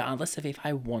 regardless of if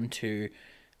I want to,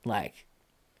 like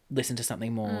listen to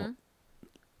something more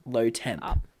low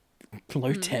tempo.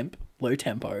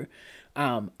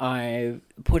 I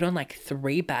put on like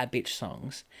 3 bad bitch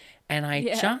songs, and I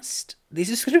this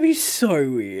is gonna be so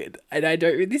weird, and I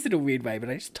don't mean this in a weird way, but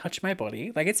I just touch my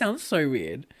body. Like it sounds so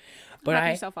weird, but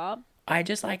Hype yourself up. I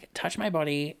just like touch my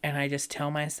body, and I just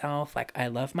tell myself like I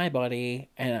love my body,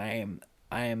 and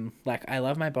I'm like I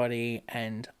love my body,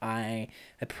 and I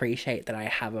appreciate that I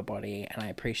have a body, and I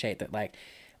appreciate that like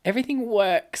everything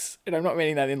works, and I'm not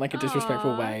meaning that in like a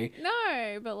disrespectful Aw. way.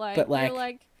 No, but But, like- you're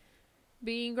like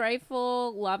being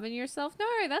grateful, loving yourself. No,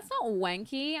 that's not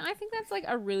wanky. I think that's like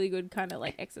a really good kind of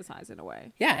like exercise in a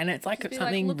way. Yeah, and it's like Be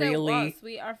something like, look really. at us,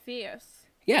 we are fierce.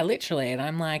 Yeah, literally. And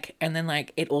I'm like, and then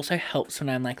like, it also helps when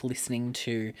I'm like listening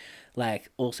to like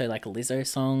also like Lizzo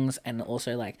songs and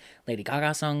also like Lady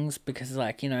Gaga songs, because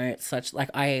like, you know, it's such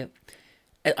like, I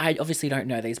obviously don't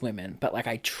know these women, but like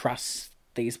I trust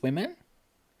these women.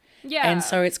 Yeah. And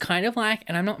so it's kind of like,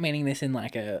 and I'm not meaning this in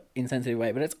like a insensitive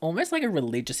way, but it's almost like a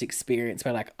religious experience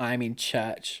where like I'm in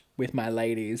church with my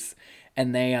ladies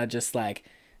and they are just like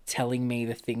telling me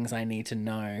the things I need to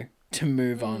know to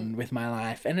move on with my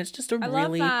life. And it's just a love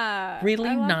really, that. really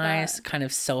I love nice that. kind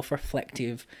of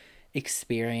self-reflective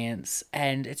experience.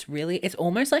 And it's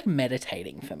almost like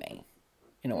meditating for me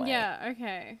in a way. Yeah,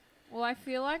 okay. Well, I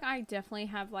feel like I definitely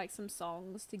have like some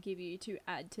songs to give you to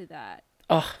add to that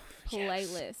Oh,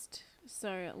 playlist.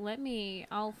 So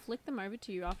I'll flick them over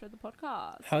to you after the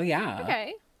podcast. hell yeah.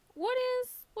 Okay.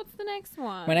 What's the next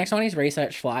one? My next one is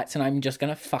research flights, and I'm just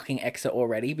going to fucking exit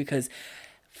already because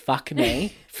fuck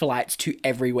me, flights to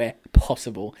everywhere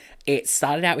possible. It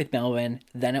started out with Melbourne,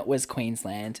 then it was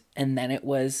Queensland, and then it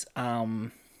was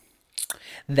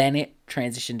Then it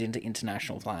transitioned into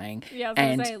international flying. Yeah, I was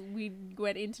and gonna say we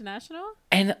went international.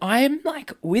 and I'm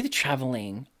like, with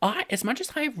traveling, as much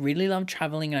as I really love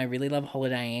traveling and I really love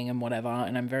holidaying and whatever,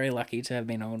 and I'm very lucky to have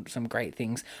been on some great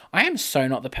things, I am so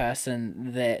not the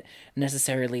person that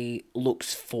necessarily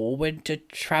looks forward to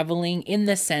traveling in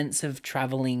the sense of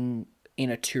traveling in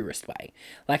a tourist way.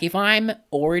 Like, if I'm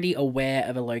already aware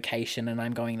of a location and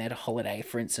I'm going there to holiday,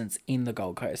 for instance, in the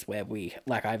Gold Coast, where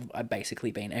I've basically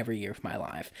been every year of my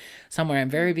life, somewhere I'm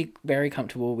very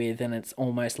comfortable with, and it's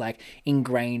almost like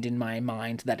ingrained in my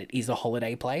mind that it is a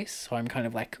holiday place. So I'm kind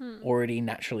of like already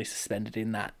naturally suspended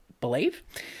in that belief.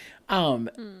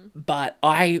 But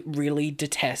I really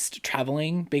detest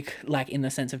traveling, like in the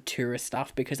sense of tourist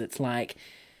stuff, because it's like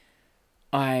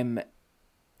I'm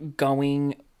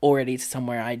going already to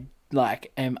somewhere I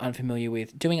like am unfamiliar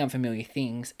with, doing unfamiliar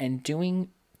things, and doing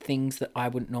things that I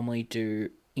wouldn't normally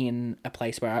do in a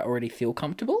place where I already feel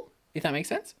comfortable, if that makes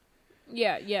sense.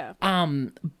 Yeah, yeah.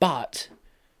 But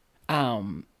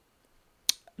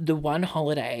the one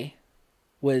holiday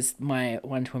was my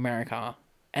one to America,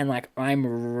 and like I'm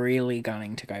really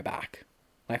gunning to go back.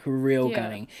 Like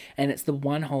gunning. And it's the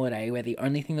one holiday where the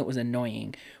only thing that was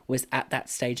annoying was, at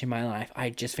that stage in my life, I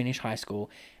just finished high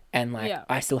school, and like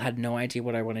I still had no idea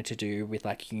what I wanted to do with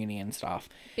like uni and stuff.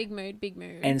 Big mood.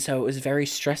 And so it was very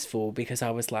stressful, because I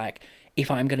was like,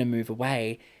 if I'm going to move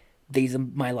away, these are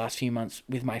my last few months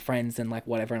with my friends and like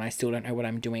whatever, and I still don't know what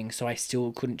I'm doing. So I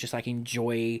still couldn't just like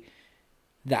enjoy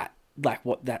that, like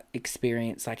what that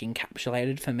experience like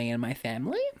encapsulated for me and my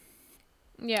family.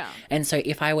 Yeah. And so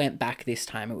if I went back this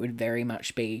time, it would very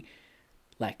much be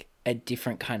like a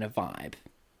different kind of vibe,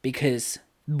 because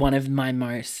one of my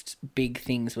most big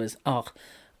things was,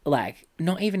 like,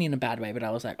 not even in a bad way, but I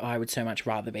was like, I would so much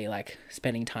rather be like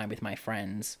spending time with my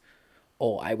friends,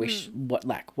 or I wish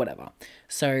whatever.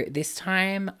 So this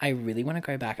time I really want to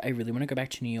go back. I really want to go back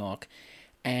to New York.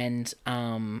 And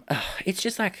it's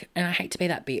just like, and I hate to be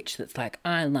that bitch that's like,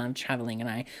 I love traveling and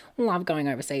I love going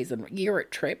overseas and Europe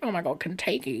trip. Oh my God,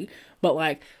 Kentucky. But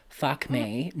like, fuck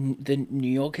me. The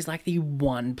New York is like the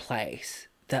one place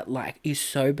that like is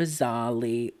so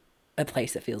bizarrely a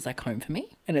place that feels like home for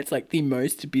me. And it's like the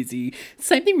most busy.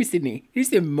 Same thing with Sydney. It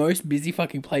is the most busy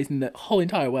fucking place in the whole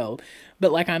entire world.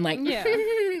 But like, I'm like,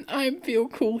 I feel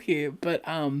cool here. But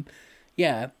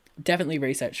yeah, definitely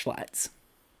research flights.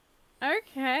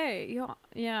 Okay.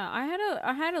 Yeah.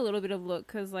 I had a little bit of look,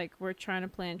 because like we're trying to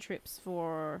plan trips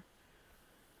for,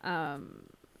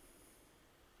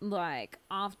 like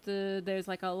after there's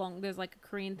like a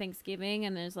Korean Thanksgiving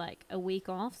and there's like a week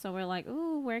off, so we're like,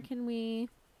 ooh, where can we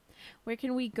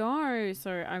go?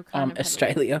 So I'm kind of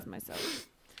Australia. had to myself.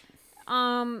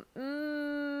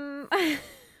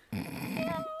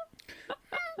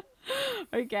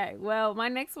 Okay, well, my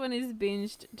next one is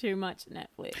binged too much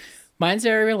Netflix. Mine's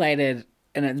very related,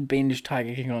 and it's binge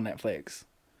Tiger King on Netflix.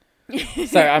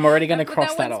 So I'm already going to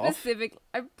cross that off.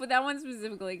 I put that one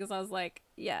specifically because I was like,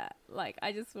 yeah, like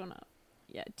I just want to,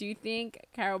 yeah. Do you think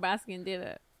Carol Baskin did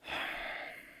it?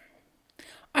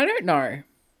 I don't know.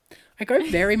 I go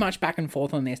very much back and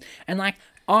forth on this. And like,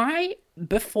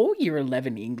 before year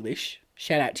 11 English,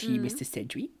 shout out to you, Mr.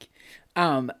 Sedgwick.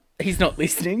 He's not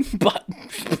listening, but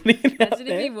imagine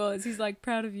if he was. He's like,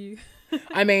 proud of you.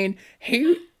 I mean,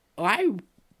 I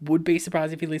would be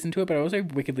surprised if he listened to it, but I also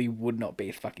wickedly would not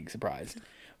be fucking surprised.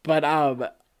 But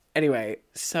anyway,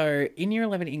 so in year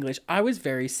 11 English, I was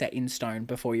very set in stone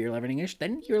before year 11 English.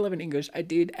 Then year 11 English, I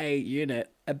did a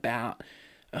unit about,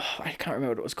 I can't remember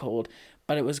what it was called,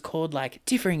 but it was called like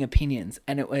Differing Opinions,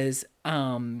 and it was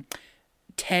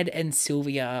Ted and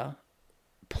Sylvia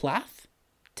Plath.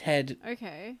 Ted,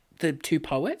 okay, the two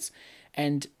poets.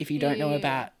 And if you don't know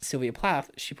about Sylvia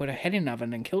Plath, she put her head in an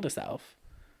oven and killed herself.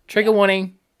 Trigger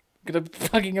warning. Gonna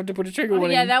fucking have to put a trigger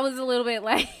warning. Yeah, that was a little bit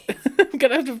late. I'm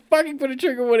gonna have to fucking put a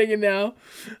trigger warning in now.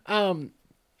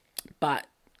 But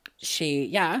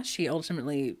she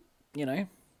ultimately,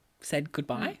 said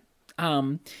goodbye.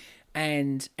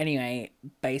 And anyway,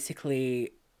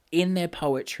 basically in their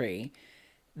poetry,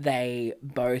 they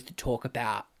both talk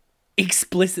about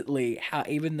explicitly how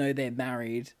even though they're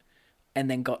married and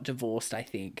then got divorced, I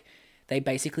think, they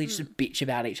basically just bitch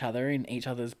about each other in each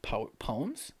other's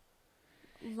poems.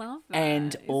 Love that.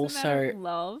 And Isn't also that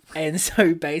love. And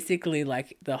so basically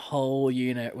like the whole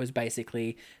unit was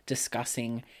basically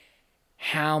discussing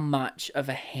how much of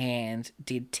a hand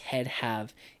did Ted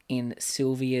have in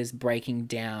Sylvia's breaking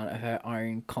down of her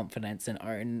own confidence and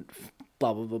own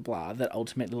blah blah blah blah that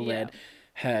ultimately led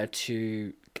her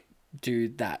to do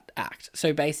that act.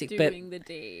 So doing the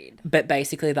deed. But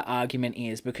basically the argument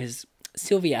is because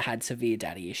Sylvia had severe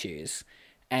daddy issues,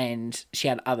 and she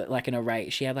had other, like, an array.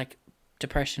 She had, like,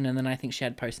 depression, and then I think she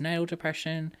had postnatal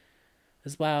depression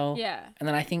as well. Yeah. And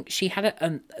then I think she had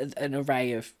an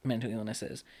array of mental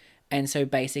illnesses. And so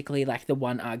basically, like, the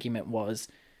one argument was,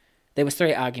 there was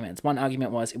 3 arguments. One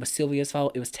argument was it was Sylvia's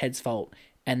fault, it was Ted's fault,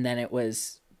 and then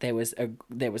there was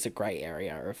a grey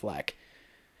area of, like,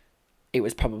 it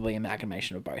was probably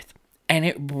amalgamation of both. And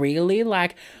it really,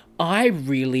 like, I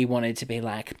really wanted to be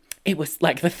like, it was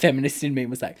like the feminist in me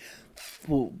was like,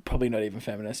 well, probably not even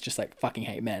feminist, just like fucking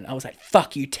hate men. I was like,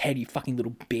 fuck you, Ted, you fucking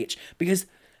little bitch. Because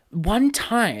one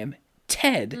time,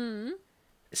 Ted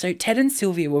and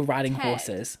Sylvia were riding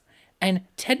horses, and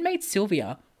Ted made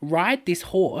Sylvia ride this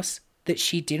horse that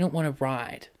she didn't want to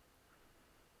ride.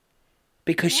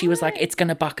 Because she was like, it's going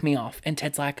to buck me off. And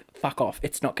Ted's like, fuck off.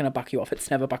 It's not going to buck you off.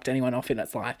 It's never bucked anyone off in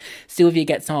its life. Sylvia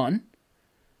gets on.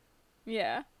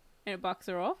 Yeah. And it bucks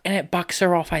her off? And it bucks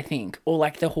her off, I think. Or,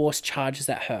 like, the horse charges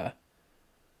at her.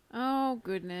 Oh,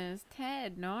 goodness.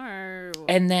 Ted, no.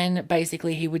 And then,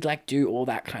 basically, he would, like, do all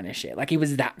that kind of shit. Like, he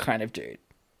was that kind of dude.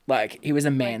 Like, he was a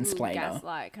mansplainer.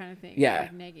 Gaslight kind of thing. Yeah.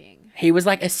 Like negging. He was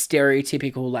like a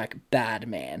stereotypical, like, bad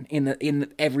man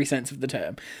in every sense of the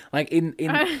term. Like, in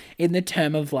the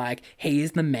term of, like, he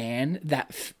is the man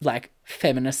that like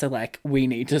feminists are like, we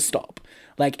need to stop.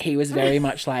 Like, he was very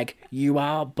much like, you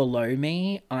are below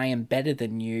me, I am better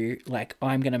than you. Like,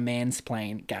 I'm gonna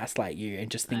mansplain, gaslight you, and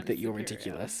just think that you're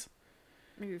ridiculous.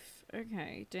 Oof.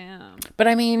 Okay. Damn. But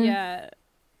I mean, Yeah.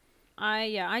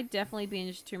 I definitely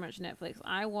binged too much Netflix.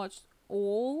 I watched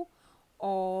all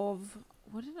of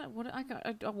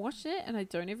I watched it and I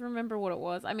don't even remember what it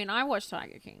was. I mean, I watched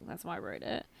Tiger King. That's why I wrote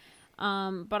it.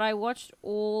 But I watched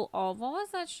all of, what was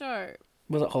that show?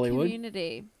 was it Hollywood?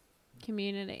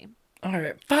 Community.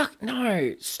 Oh, fuck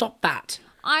no! Stop that.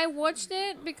 I watched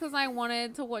it because I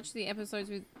wanted to watch the episodes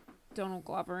with Donald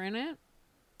Glover in it.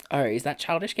 Oh, is that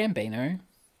Childish Gambino?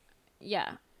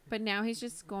 Yeah, but now he's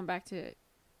just gone back to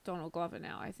Donald Glover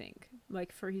now, I think,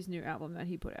 like, for his new album that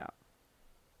he put out.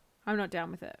 I'm not down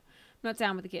with it. I'm not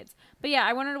down with the kids. But yeah,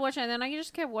 I wanted to watch it, and then I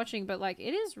just kept watching, but, like,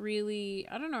 it is really,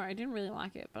 I don't know, I didn't really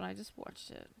like it, but I just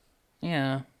watched it.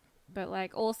 Yeah. But,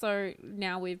 like, also,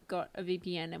 now we've got a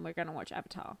VPN, and we're going to watch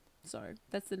Avatar. So,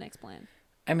 that's the next plan.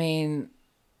 I mean,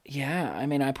 yeah. I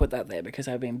mean, I put that there because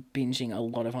I've been binging a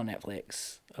lot of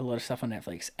a lot of stuff on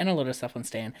Netflix, and a lot of stuff on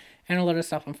Stan, and a lot of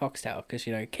stuff on Foxtel, because,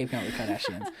 you know, keeping up with the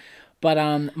Kardashians.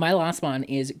 But my last one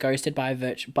is Ghosted by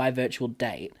Virtual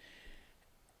Date.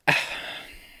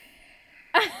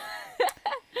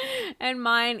 And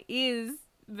mine is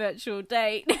Virtual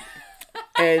Date.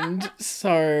 And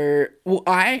so, well,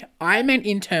 I meant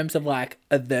in terms of, like,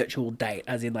 a virtual date,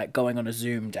 as in, like, going on a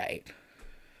Zoom date.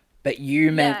 But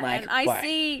you meant, like,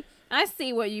 and I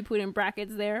see what you put in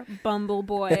brackets there, Bumble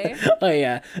Boy. Oh,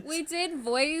 yeah. We did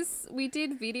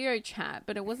video chat,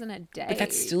 but it wasn't a date. But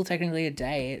that's still technically a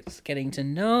date. It's getting to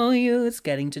know you. It's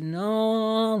getting to know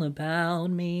all about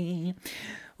me.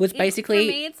 Was basically...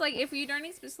 For me, it's like, if you don't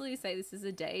explicitly say this is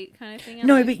a date kind of thing.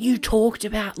 No, like, but you talked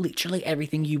about literally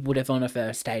everything you would have on a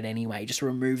first date anyway. Just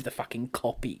remove the fucking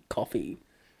coffee.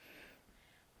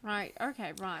 Right,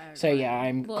 okay, right. So, yeah,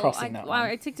 I'm crossing that one.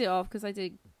 I ticked it off because I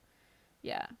did...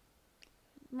 Yeah.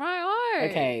 Right.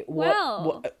 Okay.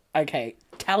 Well. Okay.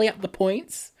 Tally up the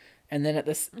points, and then at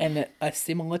a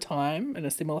similar time, in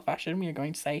a similar fashion, we are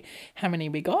going to say how many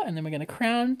we got, and then we're going to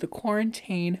crown the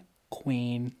quarantine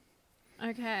queen.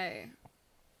 Okay.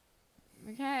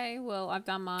 Well, I've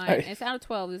done mine. Oh. It's out of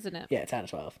 12, isn't it? Yeah, it's out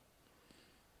of 12.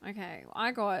 Okay.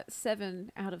 I got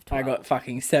 7 out of 12. I got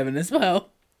fucking 7 as well.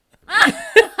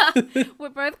 We're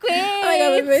both queens.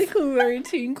 I got both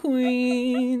quarantine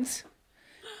queens.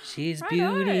 She's Right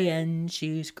beauty on. and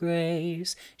she's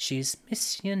grace. She's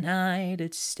Miss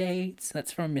United States.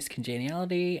 That's from Miss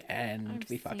Congeniality, and I've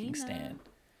we fucking seen stand.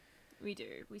 We do.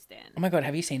 We stand. Oh my god,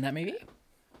 have you seen that movie?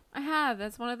 I have.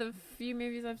 That's one of the few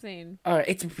movies I've seen. Oh,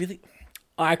 it's really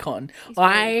icon. It's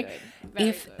very good. Very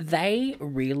If good. they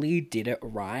really did it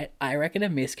right, I reckon a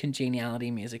Miss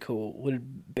Congeniality musical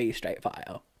would be straight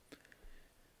fire.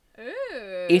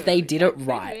 Ooh, If they did that it could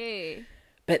right. be.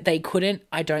 But they couldn't.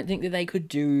 I don't think that they could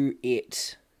do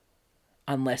it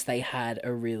unless they had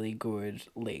a really good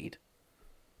lead.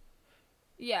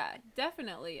 Yeah,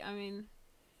 definitely. I mean,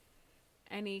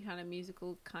 any kind of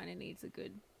musical kind of needs a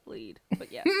good lead.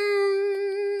 But yeah.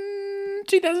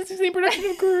 2016 production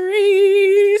of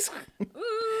Grease.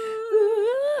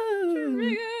 Ooh,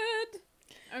 pretty good.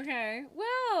 Okay,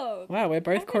 well, Wow, we're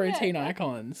both Look at quarantine that.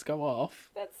 icons. Go off.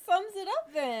 that sums it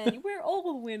up then. We're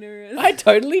all winners. I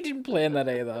totally didn't plan that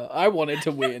either. I wanted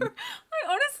to win. I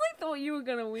honestly thought you were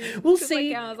gonna win. Well, 'Cause,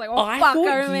 see, like, I was like, oh I fuck, thought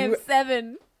I only you- have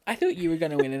 7. I thought you were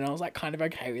going to win, and I was like kind of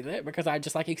okay with it because I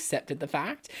just like accepted the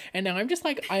fact. And now I'm just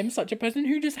like, I'm such a person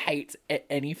who just hates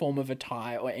any form of a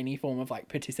tie or any form of like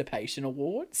participation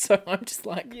award. So I'm just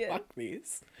like, fuck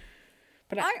this.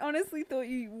 But I honestly thought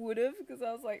you would have because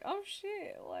I was like, oh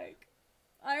shit, like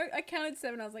I counted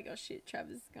 7. I was like, oh shit,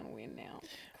 Travis is gonna win now.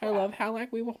 I love how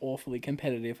like we were awfully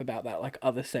competitive about that like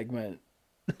other segment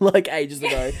like ages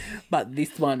ago, but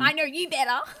this one, I know you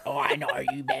better. oh, I know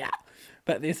you better.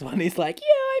 But this one is like, yeah,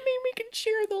 I mean, we can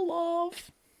share the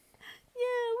love.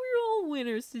 Yeah, we're all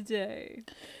winners today.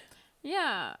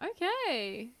 Yeah,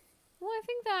 okay. Well, I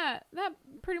think that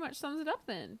pretty much sums it up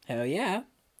then. Hell yeah.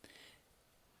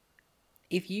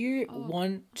 If you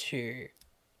want to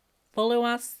follow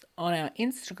us on our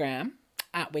Instagram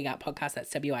at We Got Podcast,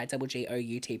 that's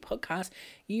WIGGOUT podcast,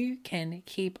 you can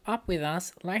keep up with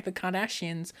us like the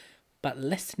Kardashians, but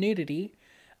less nudity.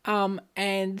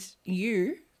 And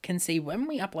you can see when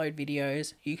we upload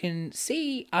videos, you can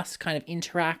see us kind of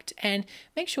interact, and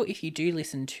make sure if you do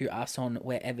listen to us on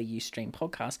wherever you stream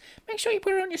podcasts, make sure you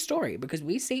put it on your story because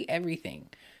we see everything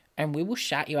and we will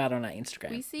shout you out on our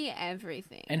Instagram. We see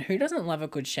everything. And who doesn't love a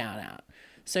good shout out?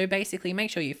 So basically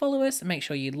make sure you follow us, make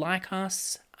sure you like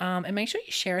us, and make sure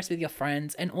you share us with your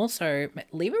friends, and also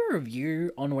leave a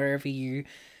review on wherever you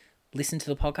listen to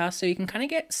the podcast so you can kind of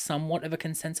get somewhat of a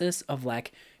consensus of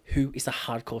like who is a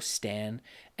hardcore stan,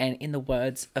 and in the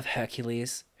words of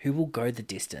Hercules, who will go the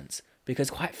distance. Because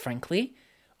quite frankly,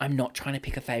 I'm not trying to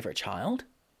pick a favourite child,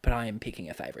 but I am picking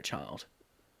a favourite child.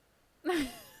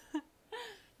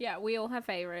 Yeah, we all have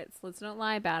favorites. Let's not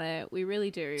lie about it. We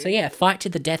really do. So yeah, fight to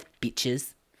the death,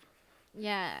 bitches.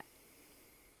 Yeah.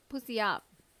 Pussy up.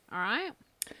 All right?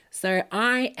 So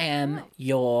I am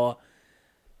your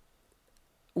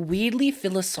weirdly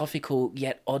philosophical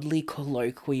yet oddly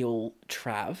colloquial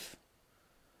Trav.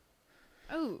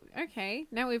 Oh, okay.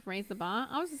 Now we've raised the bar.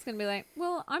 I was just going to be like,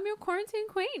 well, I'm your quarantine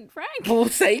queen, Frank. We'll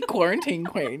say quarantine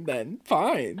queen then.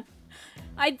 Fine.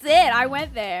 I did. I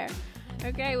went there.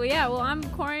 Okay, well, yeah. Well, I'm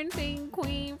quarantine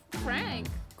queen, Frank.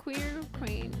 Queer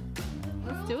queen.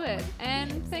 Let's do it.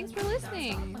 And thanks for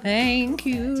listening. Thank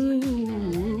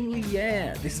you.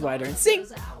 Yeah. This is why I don't sing.